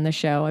how I'd end the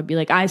show. I'd be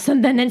like,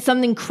 then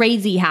something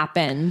crazy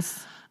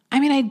happens. I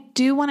mean, I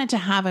do want it to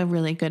have a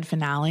really good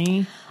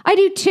finale. I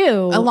do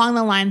too. Along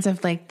the lines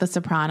of like The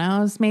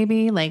Sopranos,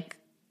 maybe, like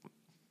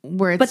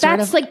where it's but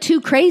that's like too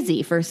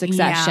crazy for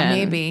Succession. Yeah,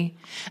 maybe.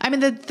 I mean,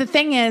 the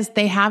thing is,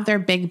 they have their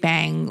big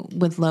bang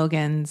with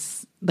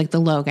Logan's, like the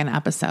Logan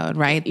episode,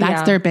 right?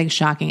 That's their big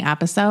shocking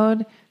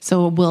episode.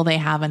 So will they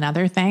have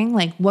another thing?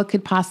 Like, what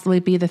could possibly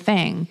be the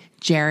thing?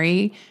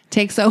 Jerry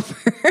takes over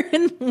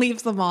and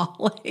leaves them all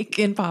like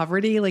in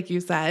poverty, like you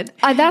said.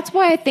 That's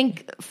why I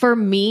think for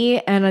me,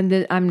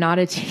 and I'm not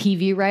a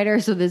TV writer,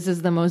 so this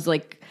is the most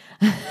like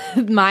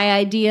my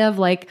idea of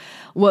like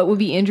what would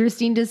be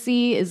interesting to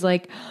see is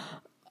like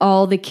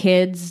all the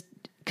kids,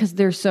 because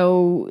they're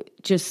so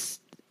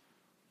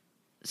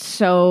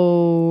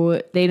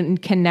they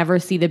can never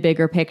see the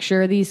bigger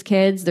picture. These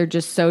kids, they're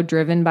just so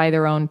driven by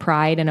their own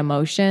pride and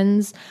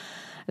emotions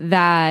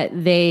that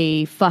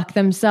they fuck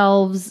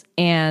themselves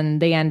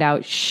and they end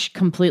out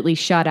completely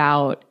shut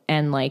out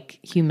and like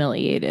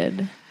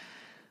humiliated.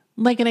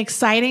 Like an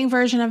exciting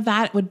version of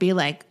that would be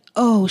like,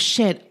 oh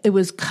shit, it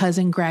was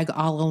cousin Greg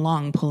all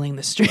along pulling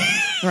the strings,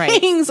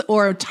 right?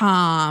 Or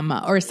Tom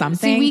or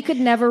something. See, we could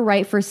never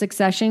write for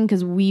Succession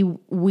because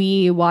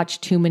we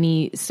watch too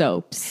many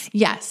soaps.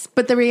 Yes,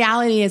 but the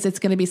reality is it's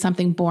going to be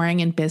something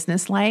boring and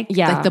business-like.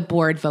 Yeah. Like the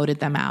board voted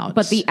them out.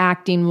 But the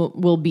acting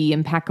will be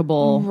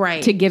impeccable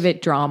to give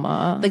it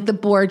drama. Like the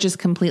board just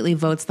completely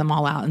votes them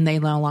all out and they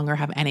no longer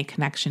have any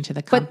connection to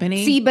the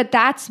company. But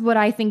that's what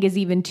I think is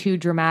even too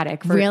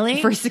dramatic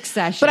for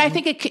Succession. But I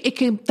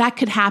think that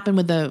could happen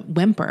with the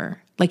whimper.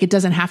 Like it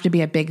doesn't have to be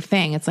a big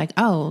thing. It's like,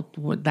 oh,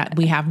 that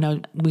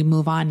we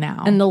move on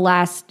now. And the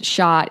last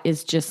shot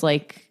is just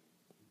like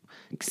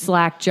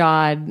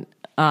slack-jawed.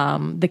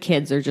 The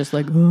kids are just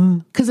like,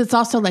 because it's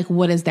also like,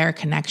 what is their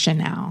connection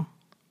now?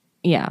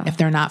 Yeah. If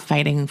they're not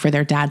fighting for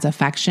their dad's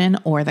affection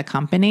or the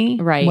company,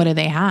 right? What do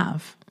they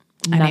have?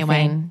 Nothing.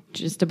 Anyway,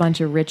 just a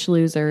bunch of rich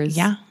losers.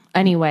 Yeah.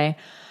 Anyway,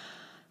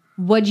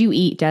 what'd you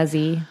eat,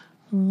 Desi?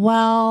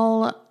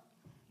 Well,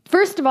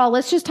 first of all,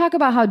 let's just talk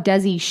about how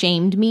Desi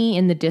shamed me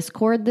in the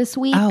Discord this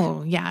week.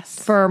 Oh, yes.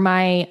 For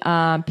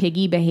my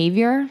piggy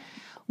behavior.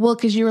 Well,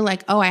 because you were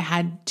like, oh, I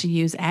had to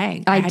use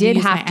egg. I did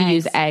have to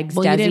use eggs,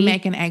 Well, Desi. you didn't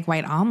make an egg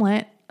white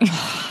omelet.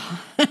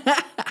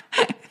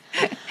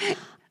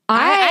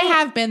 I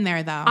have been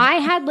there, though. I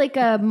had like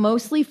a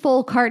mostly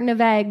full carton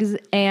of eggs,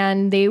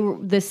 and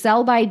the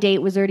sell-by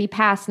date was already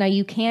passed. Now,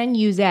 you can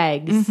use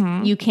eggs.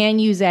 Mm-hmm. You can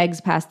use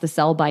eggs past the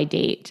sell-by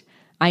date.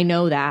 I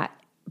know that.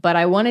 But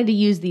I wanted to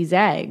use these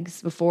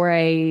eggs before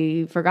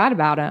I forgot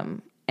about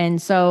them. And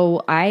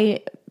so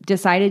I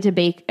decided to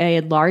bake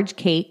a large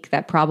cake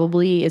that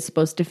probably is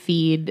supposed to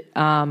feed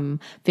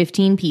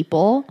 15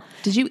 people.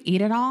 Did you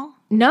eat it all?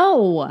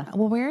 No.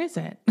 Well, where is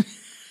it?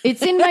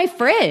 It's in my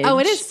fridge. Oh,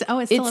 it is. Oh,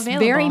 it's still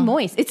available. It's very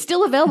moist. It's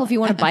still available if you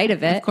want a bite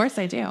of it. Of course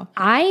I do.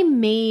 I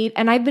made,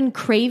 and I've been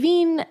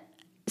craving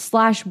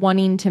 /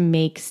 wanting to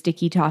make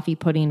sticky toffee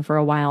pudding for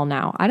a while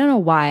now. I don't know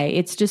why.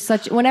 It's just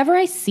whenever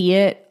I see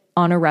it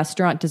on a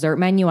restaurant dessert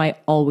menu, I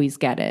always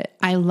get it.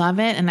 I love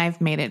it, and I've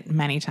made it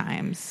many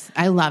times.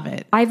 I love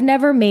it. I've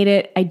never made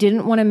it. I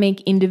didn't want to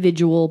make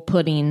individual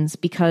puddings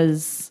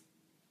because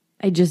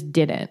I just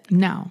didn't.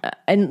 No.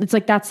 And it's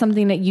like that's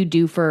something that you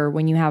do for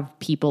when you have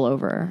people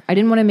over. I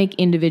didn't want to make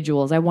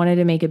individuals. I wanted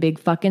to make a big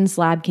fucking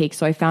slab cake,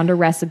 so I found a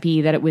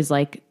recipe that it was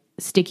like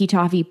sticky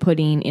toffee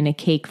pudding in a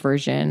cake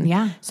version.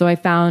 Yeah. So I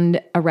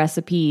found a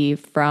recipe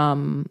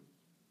from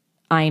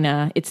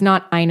Ina. It's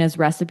not Ina's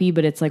recipe,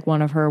 but it's like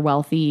one of her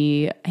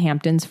wealthy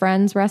Hamptons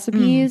friends'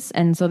 recipes.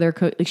 And so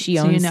she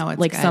owns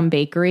like some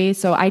bakery.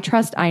 So I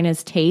trust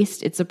Ina's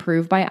taste. It's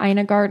approved by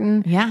Ina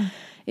Garten. Yeah.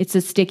 It's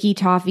a sticky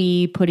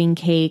toffee pudding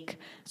cake.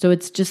 So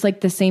it's just like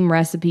the same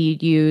recipe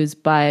you'd use,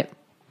 but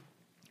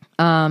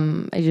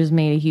I just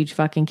made a huge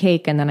fucking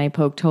cake, and then I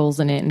poked holes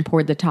in it and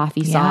poured the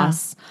toffee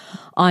sauce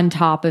on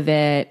top of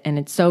it, and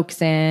it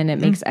soaks in. It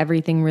makes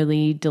everything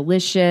really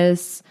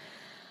delicious.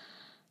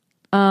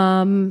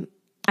 I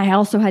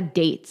also had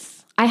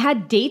dates. I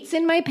had dates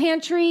in my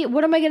pantry.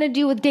 What am I going to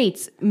do with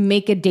dates?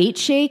 Make a date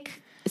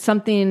shake?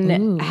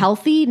 Something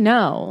healthy?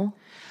 No.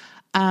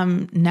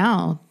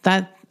 No,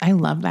 I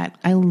love that.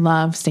 I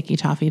love sticky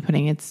toffee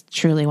pudding. It's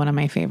truly one of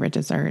my favorite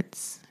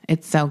desserts.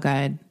 It's so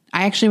good.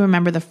 I actually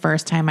remember the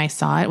first time I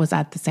saw it was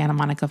at the Santa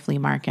Monica flea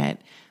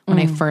market when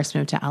I first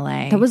moved to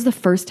LA. That was the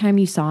first time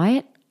you saw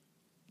it?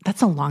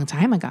 That's a long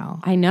time ago.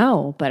 I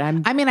know, but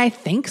I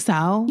think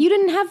so. You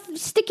didn't have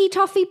sticky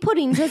toffee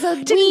puddings as a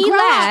wee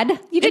lad.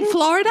 You didn't in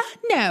Florida?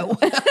 No.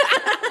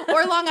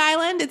 Or Long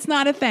Island? It's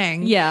not a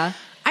thing. Yeah.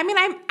 I mean,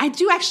 I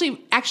do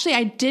actually,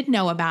 I did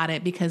know about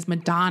it because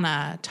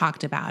Madonna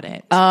talked about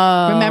it.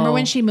 Oh. Remember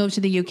when she moved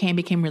to the UK and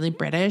became really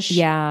British?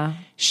 Yeah.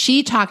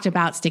 She talked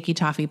about sticky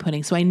toffee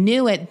pudding. So I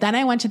knew it. Then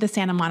I went to the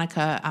Santa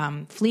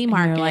Monica flea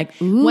market. Like,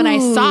 when I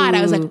saw it,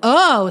 I was like,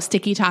 oh,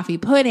 sticky toffee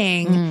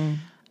pudding.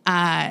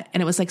 And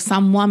it was like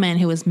some woman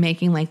who was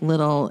making like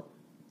little,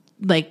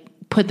 like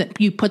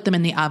you put them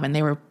in the oven.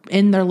 They were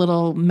in their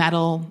little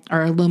metal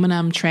or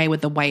aluminum tray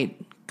with the white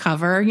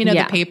cover,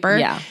 the paper.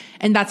 Yeah.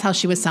 And that's how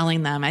she was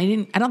selling them.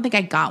 I don't think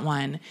I got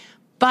one,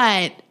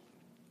 but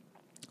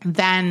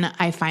then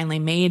I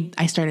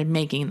started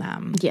making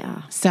them.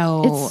 Yeah.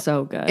 So it's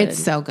so good. It's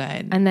so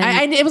good. And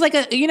then it was like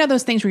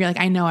those things where you're like,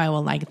 I know I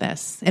will like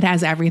this. It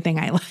has everything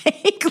I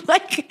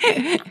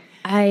like.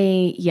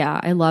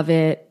 I love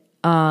it.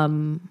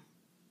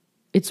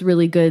 It's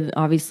really good.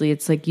 Obviously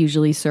it's like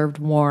usually served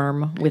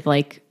warm with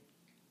like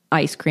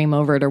ice cream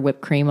over it or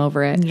whipped cream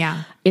over it.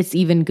 Yeah. It's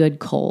even good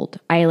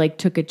cold. I like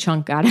took a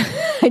chunk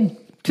I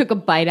took a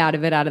bite out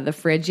of it out of the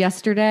fridge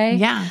yesterday.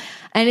 Yeah.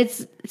 And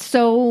it's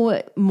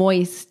so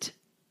moist.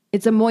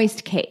 It's a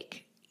moist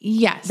cake.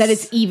 Yes. That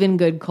it's even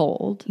good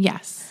cold.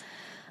 Yes.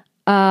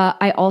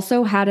 I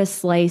also had a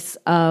slice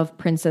of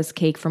princess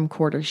cake from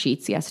Quarter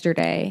Sheets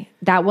yesterday.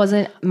 That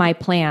wasn't my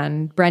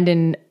plan.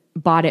 Brendan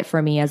bought it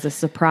for me as a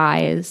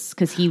surprise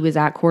because he was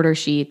at Quarter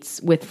Sheets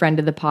with friend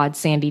of the pod,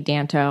 Sandy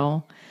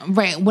Danto.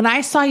 Right. When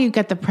I saw you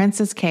get the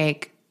princess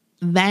cake,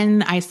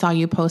 then I saw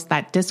you post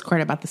that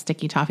Discord about the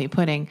sticky toffee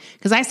pudding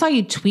because I saw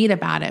you tweet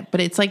about it, but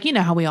it's like,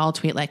 how we all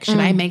tweet like, should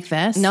I make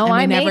this? No, and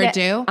I never made it.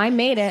 do. I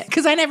made it.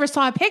 Because I never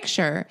saw a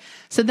picture.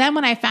 So then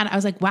when I found it, I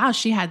was like, wow,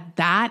 she had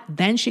that.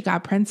 Then she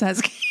got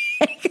princess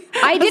cake.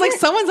 I was like,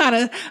 someone's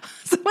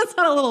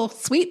on a little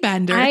sweet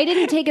bender. I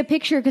didn't take a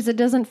picture because it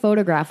doesn't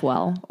photograph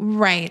well.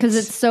 Right. Because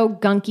it's so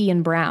gunky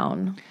and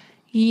brown.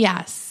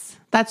 Yes,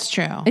 that's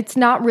true. It's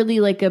not really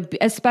like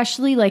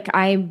especially like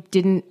I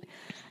didn't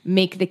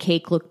make the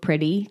cake look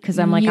pretty because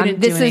I'm like,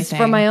 this is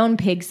for my own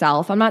pig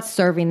self. I'm not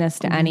serving this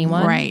to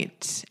anyone.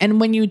 Right. And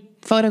when you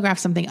photograph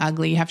something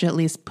ugly, you have to at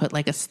least put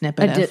like a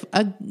snippet of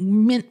a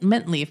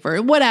mint leaf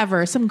or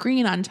whatever, some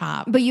green on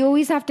top. But you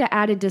always have to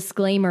add a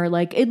disclaimer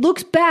like, it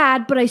looks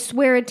bad, but I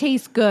swear it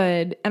tastes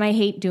good. And I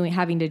hate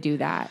having to do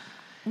that.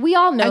 We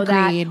all know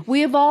Agreed. that. We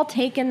have all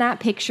taken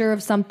that picture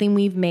of something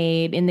we've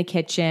made in the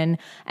kitchen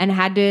and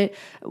had to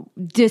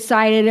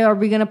decide, are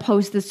we going to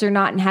post this or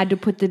not? And had to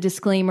put the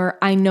disclaimer,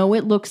 I know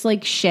it looks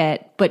like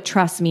shit, but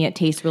trust me, it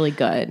tastes really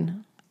good.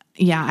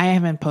 Yeah,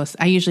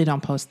 I usually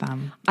don't post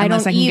them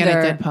unless I can get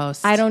a good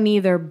post. I don't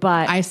either,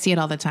 but I see it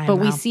all the time. But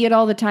we see it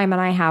all the time,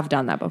 and I have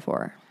done that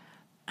before.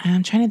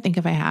 I'm trying to think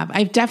if I have.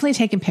 I've definitely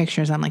taken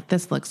pictures. I'm like,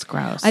 this looks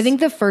gross. I think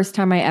the first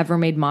time I ever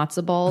made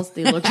matzo balls,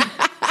 they looked...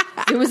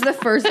 It was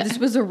this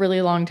was a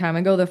really long time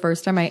ago. The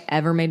first time I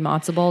ever made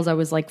matzo balls, I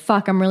was like,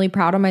 fuck, I'm really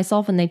proud of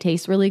myself and they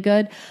taste really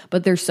good,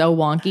 but they're so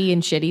wonky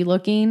and shitty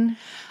looking.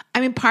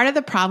 I mean, part of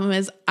the problem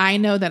is I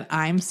know that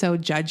I'm so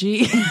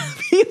judgy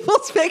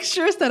people's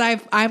pictures that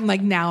I'm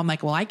like,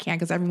 well, I can't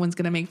because everyone's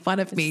going to make fun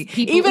of me.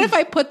 Even if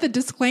I put the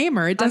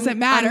disclaimer, it doesn't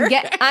matter.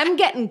 I'm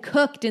getting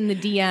cooked in the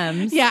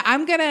DMs. Yeah,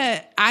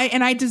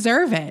 I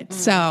deserve it.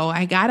 So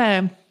I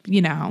gotta,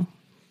 be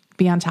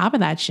on top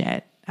of that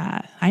shit.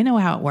 I know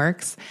how it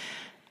works.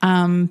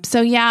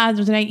 So yeah,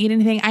 did I eat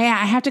anything?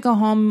 I have to go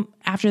home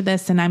after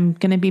this and I'm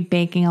going to be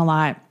baking a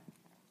lot.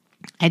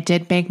 I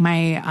did bake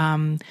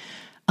my,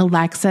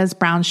 Alexa's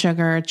brown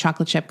sugar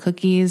chocolate chip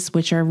cookies,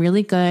 which are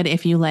really good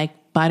if you like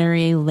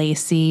buttery,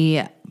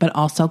 lacy, but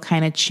also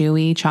kind of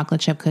chewy chocolate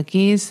chip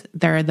cookies.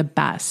 They're the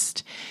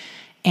best.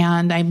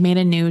 And I made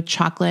a new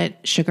chocolate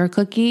sugar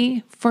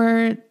cookie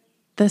for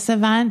this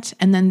event.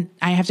 And then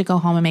I have to go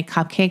home and make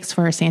cupcakes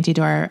for Santi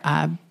Door,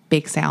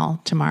 bake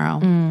sale tomorrow.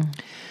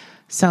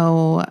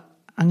 So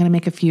I'm going to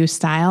make a few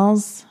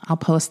styles. I'll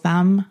post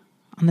them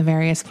on the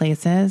various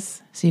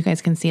places so you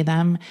guys can see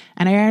them.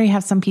 And I already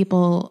have some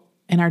people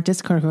in our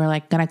Discord who are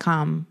like going to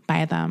come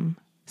buy them.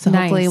 So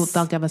hopefully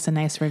they'll give us a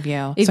nice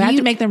review. So I have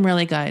to make them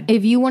really good.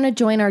 If you want to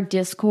join our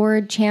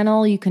Discord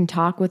channel, you can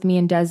talk with me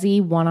and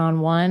Desi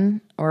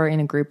one-on-one or in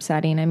a group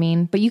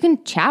setting, but you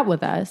can chat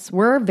with us.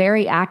 We're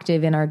very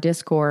active in our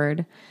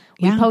Discord.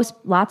 We post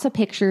lots of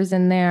pictures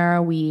in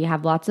there.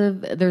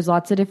 There's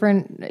lots of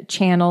different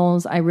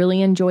channels. I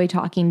really enjoy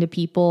talking to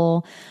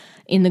people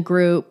in the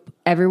group.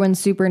 Everyone's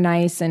super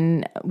nice,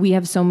 and we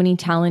have so many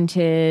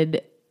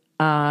talented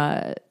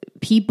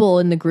people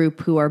in the group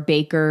who are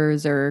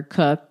bakers or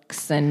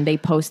cooks, and they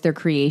post their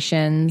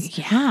creations.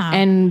 Yeah.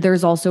 And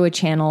there's also a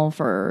channel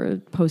for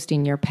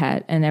posting your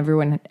pet, and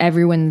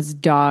everyone's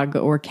dog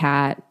or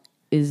cat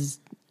is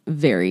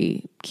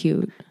very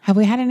cute. Have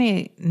we had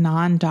any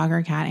non-dog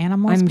or cat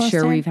animals I'm posted?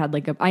 sure we've had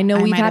we've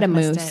had a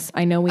moose.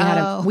 I know we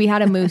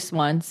had a moose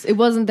once. It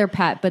wasn't their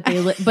pet, but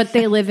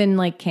they live in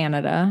like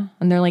Canada,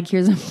 and they're like,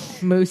 here's a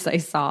moose I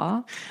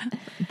saw.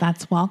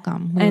 That's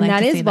welcome. And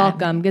that is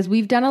welcome because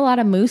we've done a lot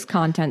of moose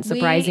content,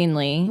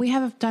 surprisingly. We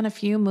have done a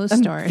few moose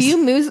stories. A few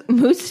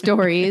moose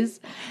stories.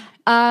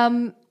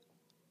 Okay,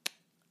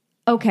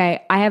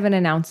 I have an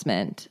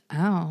announcement.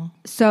 Oh.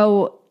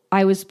 So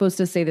I was supposed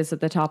to say this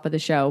at the top of the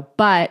show,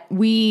 but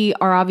we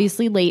are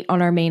obviously late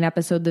on our main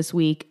episode this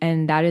week,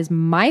 and that is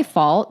my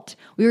fault.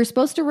 We were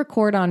supposed to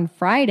record on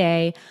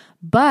Friday,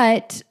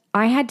 but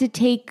I had to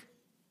take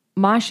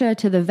Masha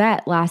to the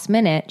vet last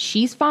minute.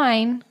 She's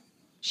fine.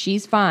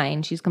 She's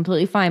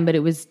completely fine, but it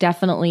was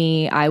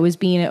definitely, I was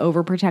being an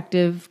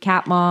overprotective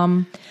cat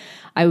mom.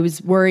 I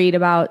was worried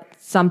about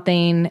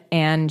something,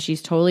 and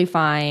she's totally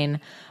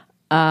fine.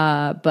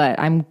 But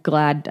I'm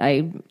glad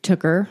I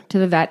took her to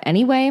the vet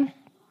anyway.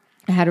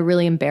 I had a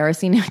really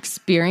embarrassing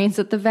experience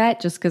at the vet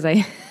just because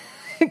I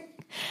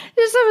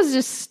was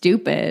just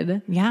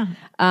stupid. Yeah.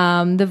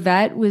 The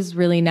vet was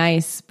really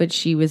nice, but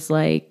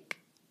the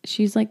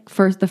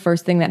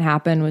first thing that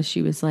happened was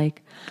she was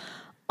like,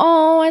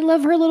 oh, I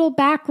love her little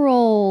back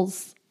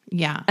rolls.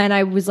 Yeah. And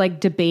I was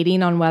like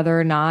debating on whether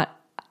or not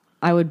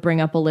I would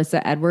bring up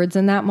Alyssa Edwards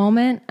in that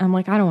moment. I'm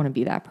like, I don't want to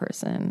be that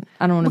person.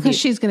 I don't want to because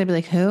she's going to be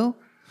like, who?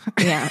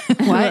 Yeah.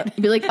 What?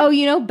 Be like,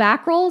 oh,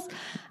 back rolls?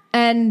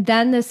 And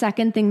then the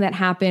second thing that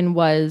happened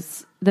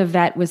was the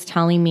vet was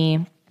telling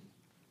me,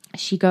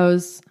 she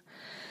goes,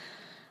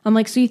 I'm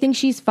like, so you think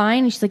she's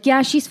fine? And she's like,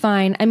 yeah, she's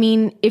fine. I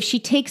mean, if she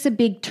takes a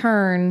big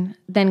turn,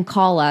 then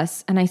call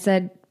us. And I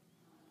said,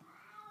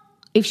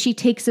 if she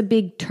takes a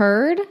big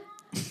turd?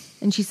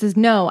 And she says,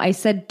 no, I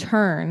said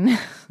turn.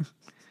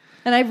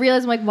 And I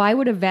realized, I'm like, why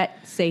would a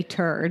vet say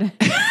turd?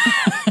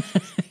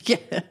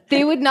 Yeah.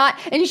 They would not.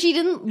 And she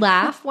didn't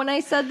laugh when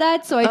I said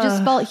that. So I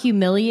just felt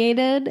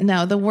humiliated.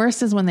 No, the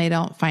worst is when they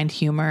don't find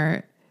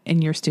humor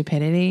in your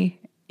stupidity.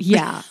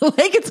 Yeah.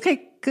 Like it's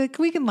like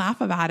we can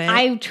laugh about it.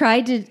 I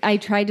tried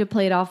to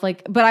play it off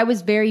like, but I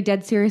was very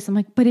dead serious. I'm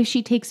like, but if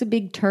she takes a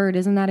big turd,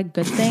 isn't that a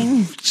good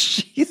thing?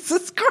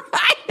 Jesus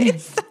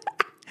Christ.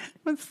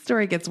 The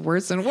story gets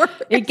worse and worse.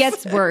 It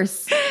gets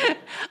worse.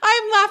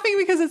 I'm laughing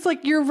because it's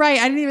like, you're right.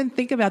 I didn't even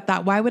think about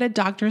that. Why would a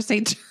doctor say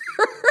turd?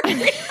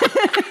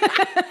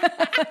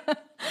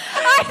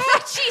 I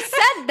thought she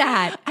said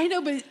that. I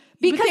know, but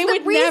because they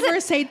would never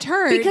say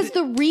turd. Because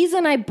the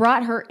reason I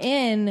brought her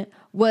in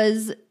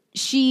was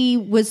she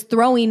was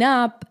throwing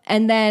up,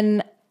 and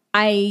then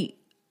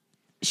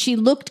she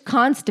looked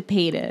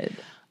constipated.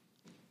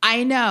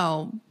 I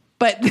know,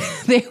 but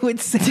they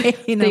would say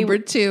number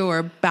two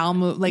or bowel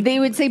movement. They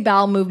would say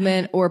bowel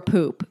movement or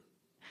poop.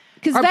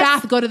 Or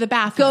go to the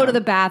bathroom. Go to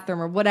the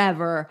bathroom or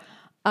whatever.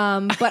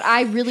 But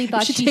I really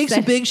thought she takes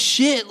a big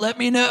shit, let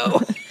me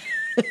know.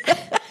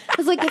 I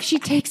was like, if she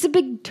takes a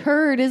big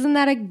turd, isn't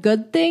that a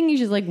good thing?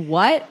 She's like,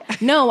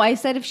 what? No, I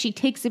said if she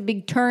takes a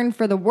big turn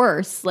for the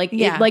worse, like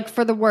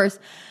for the worse.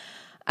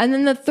 And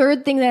then the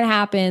third thing that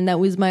happened that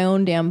was my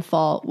own damn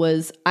fault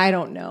was, I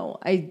don't know.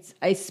 I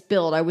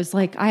spilled. I was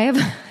like, I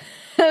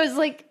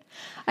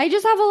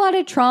just have a lot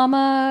of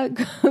trauma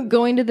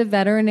going to the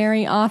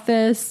veterinary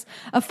office.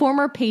 A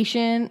former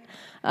patient,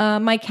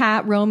 my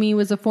cat Romy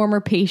was a former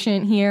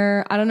patient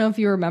here. I don't know if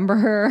you remember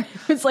her.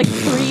 It was like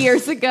 3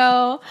 years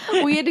ago.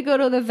 We had to go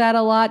to the vet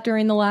a lot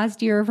during the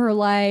last year of her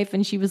life.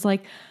 And she was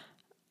like,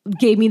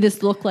 gave me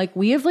this look like,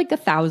 we have like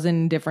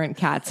 1,000 different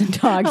cats and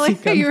dogs. I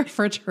like how you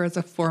refer to her as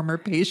a former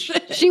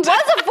patient. She was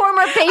a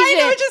former patient. I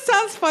know, it just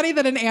sounds funny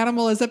that an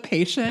animal is a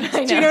patient.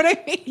 Do you know what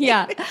I mean?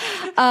 Yeah.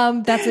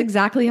 That's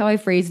exactly how I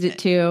phrased it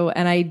too.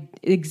 And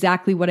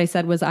exactly what I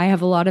said was, I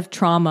have a lot of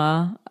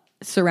trauma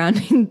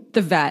surrounding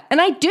the vet.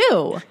 And I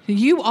do.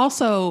 You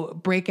also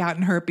break out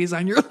in herpes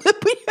on your lip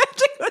when you have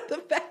to go to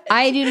the vet.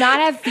 I do not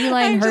have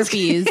feline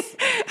herpes.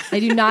 I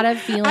do not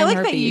have feline herpes. I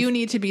like that you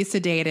need to be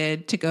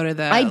sedated to go to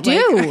the... I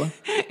do.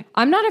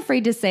 I'm not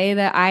afraid to say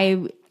that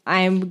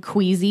I'm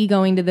queasy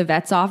going to the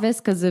vet's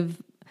office because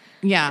of...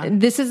 Yeah.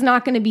 This is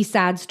not going to be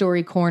sad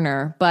story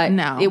corner, but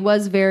no. It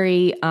was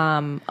very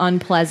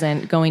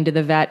unpleasant going to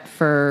the vet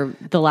for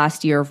the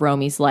last year of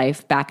Romy's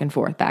life, back and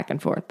forth.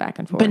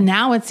 But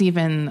now it's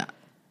even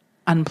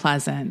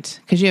unpleasant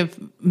because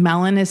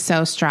Melon is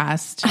so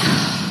stressed.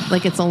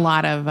 Like it's a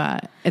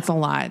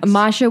lot.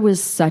 Masha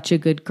was such a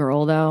good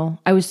girl though.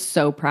 I was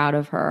so proud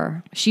of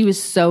her. She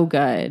was so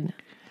good.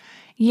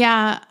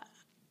 Yeah.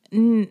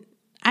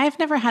 I've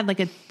never had like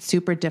a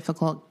super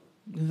difficult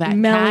vet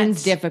Melon's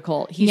cat.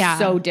 difficult. He's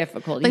so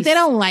difficult. Like they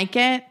don't like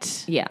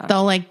it. Yeah.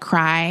 They'll like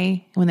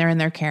cry when they're in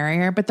their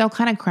carrier, but they'll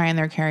kind of cry in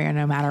their carrier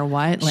no matter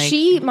what. Like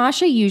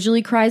Masha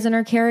usually cries in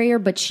her carrier,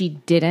 but she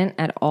didn't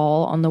at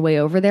all on the way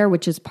over there,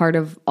 which is part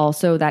of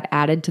also that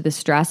added to the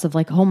stress of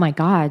like, oh my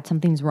God,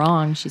 something's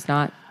wrong. She's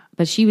not,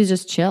 but she was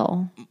just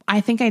chill.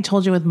 I think I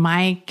told you with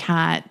my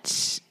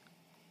cat,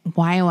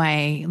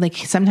 like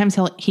sometimes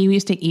he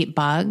used to eat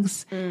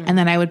bugs and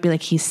then I would be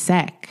like, he's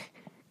sick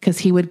because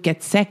he would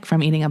get sick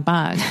from eating a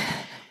bug.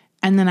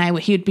 And then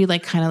he would be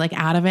like kind of like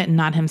out of it and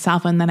not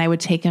himself. And then I would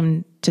take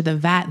him to the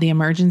vet, the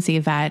emergency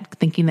vet,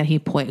 thinking that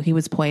he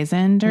was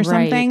poisoned or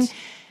something.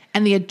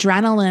 And the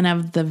adrenaline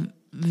of the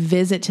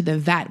visit to the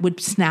vet would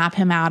snap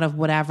him out of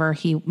whatever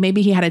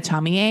maybe he had a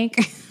tummy ache.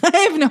 I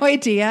have no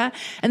idea.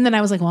 And then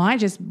I was like, well, I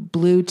just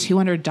blew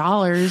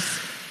 $200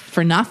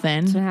 for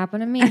nothing. That's what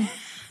happened to me.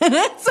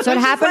 That's what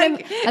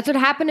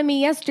happened to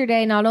me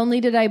yesterday. Not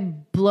only did I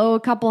blow a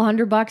couple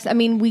 $100, I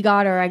mean,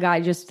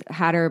 I just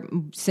had her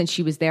since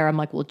she was there. I'm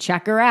like, well,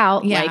 check her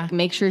out. Yeah. Like,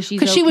 make sure she's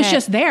because okay. she was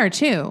just there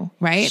too,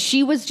 right?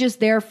 She was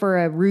just there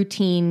for a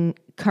routine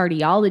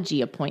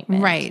cardiology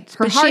appointment. Right.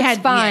 Her heart's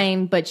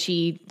fine, but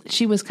she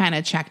was kind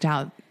of checked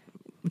out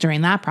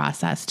during that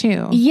process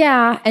too.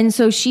 Yeah. And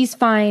so she's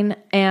fine.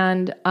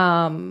 And,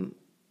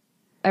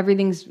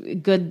 everything's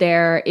good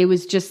there. It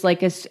was just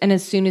like, as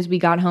soon as we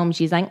got home,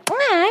 she's like,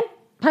 I'm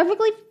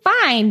perfectly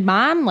fine,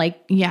 Mom.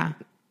 Like, yeah.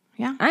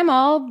 I'm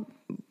all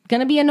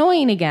gonna be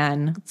annoying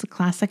again. It's a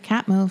classic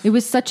cat move. It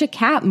was such a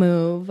cat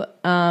move.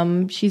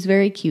 She's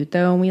very cute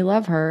though, and we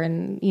love her.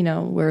 And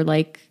we're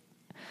like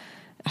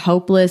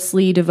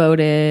hopelessly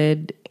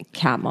devoted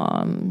cat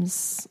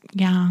moms.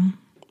 Yeah,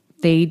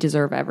 they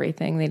deserve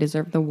everything. They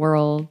deserve the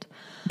world.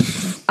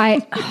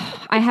 I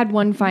had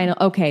one final.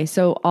 Okay,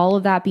 so all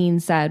of that being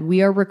said,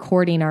 we are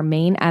recording our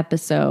main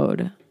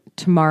episode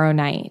tomorrow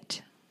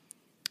night.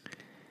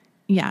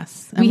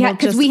 Yes, we had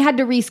to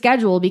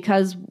reschedule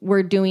because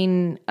we're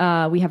doing.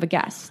 We have a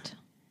guest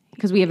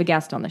because we have a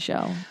guest on the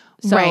show.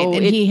 So right,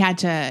 and he had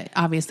to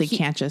obviously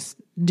can't just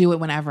do it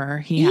whenever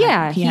he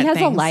has things.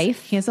 A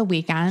life. He has a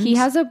weekend. He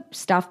has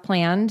stuff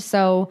planned.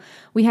 So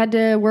we had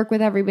to work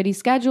with everybody's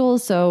schedule.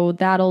 So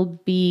that'll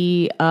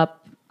be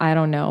up, I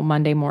don't know,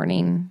 Monday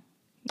morning.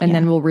 And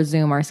then we'll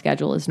resume our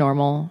schedule as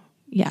normal.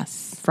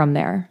 Yes. From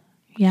there.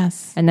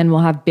 Yes. And then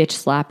we'll have bitch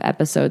slap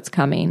episodes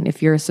coming.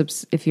 If you're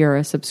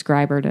a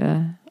subscriber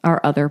to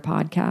our other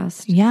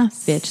podcast.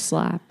 Yes. Bitch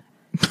slap.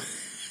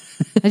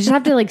 I just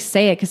have to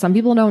say it because some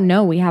people don't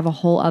know we have a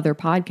whole other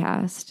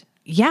podcast.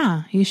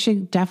 Yeah, you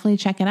should definitely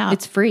check it out.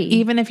 It's free.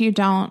 Even if you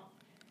don't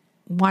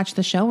watch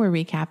the show we're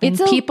recapping,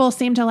 people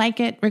seem to like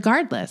it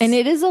regardless. And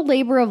it is a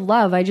labor of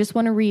love. I just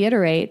want to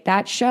reiterate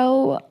that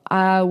show.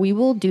 We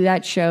will do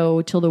that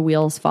show till the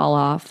wheels fall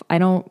off. I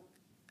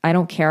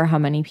don't care how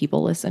many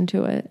people listen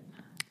to it.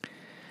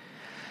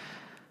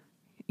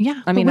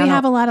 Yeah, I mean, we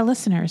have a lot of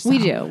listeners. So. We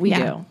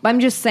do. I'm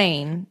just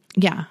saying.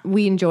 Yeah,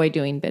 we enjoy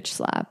doing bitch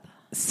slap.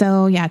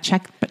 So yeah,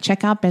 check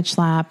out Bitch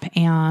Slap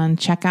and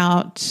check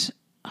out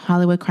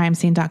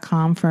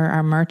HollywoodCrimeScene.com for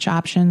our merch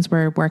options.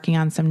 We're working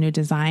on some new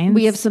designs.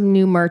 We have some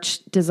new merch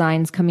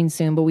designs coming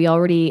soon, but we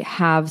already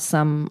have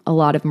a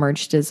lot of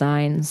merch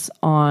designs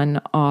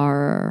on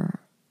our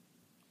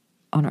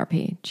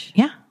page.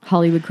 Yeah.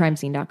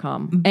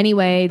 HollywoodCrimeScene.com.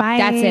 Anyway,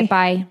 That's it.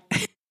 Bye.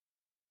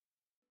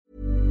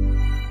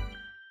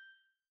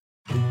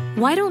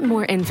 Why don't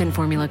more infant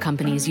formula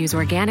companies use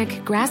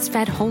organic,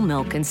 grass-fed whole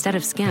milk instead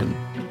of skim?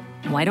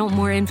 Why don't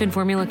more infant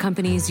formula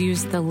companies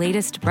use the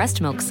latest breast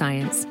milk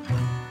science?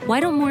 Why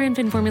don't more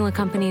infant formula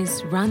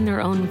companies run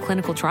their own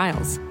clinical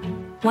trials?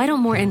 Why don't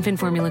more infant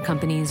formula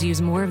companies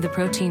use more of the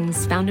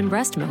proteins found in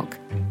breast milk?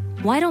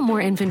 Why don't more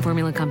infant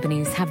formula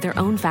companies have their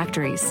own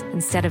factories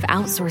instead of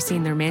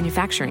outsourcing their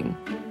manufacturing?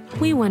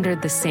 We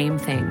wondered the same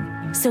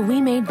thing. So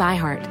we made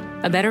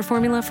ByHeart, a better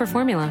formula for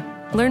formula.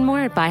 Learn more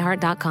at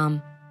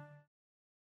byheart.com.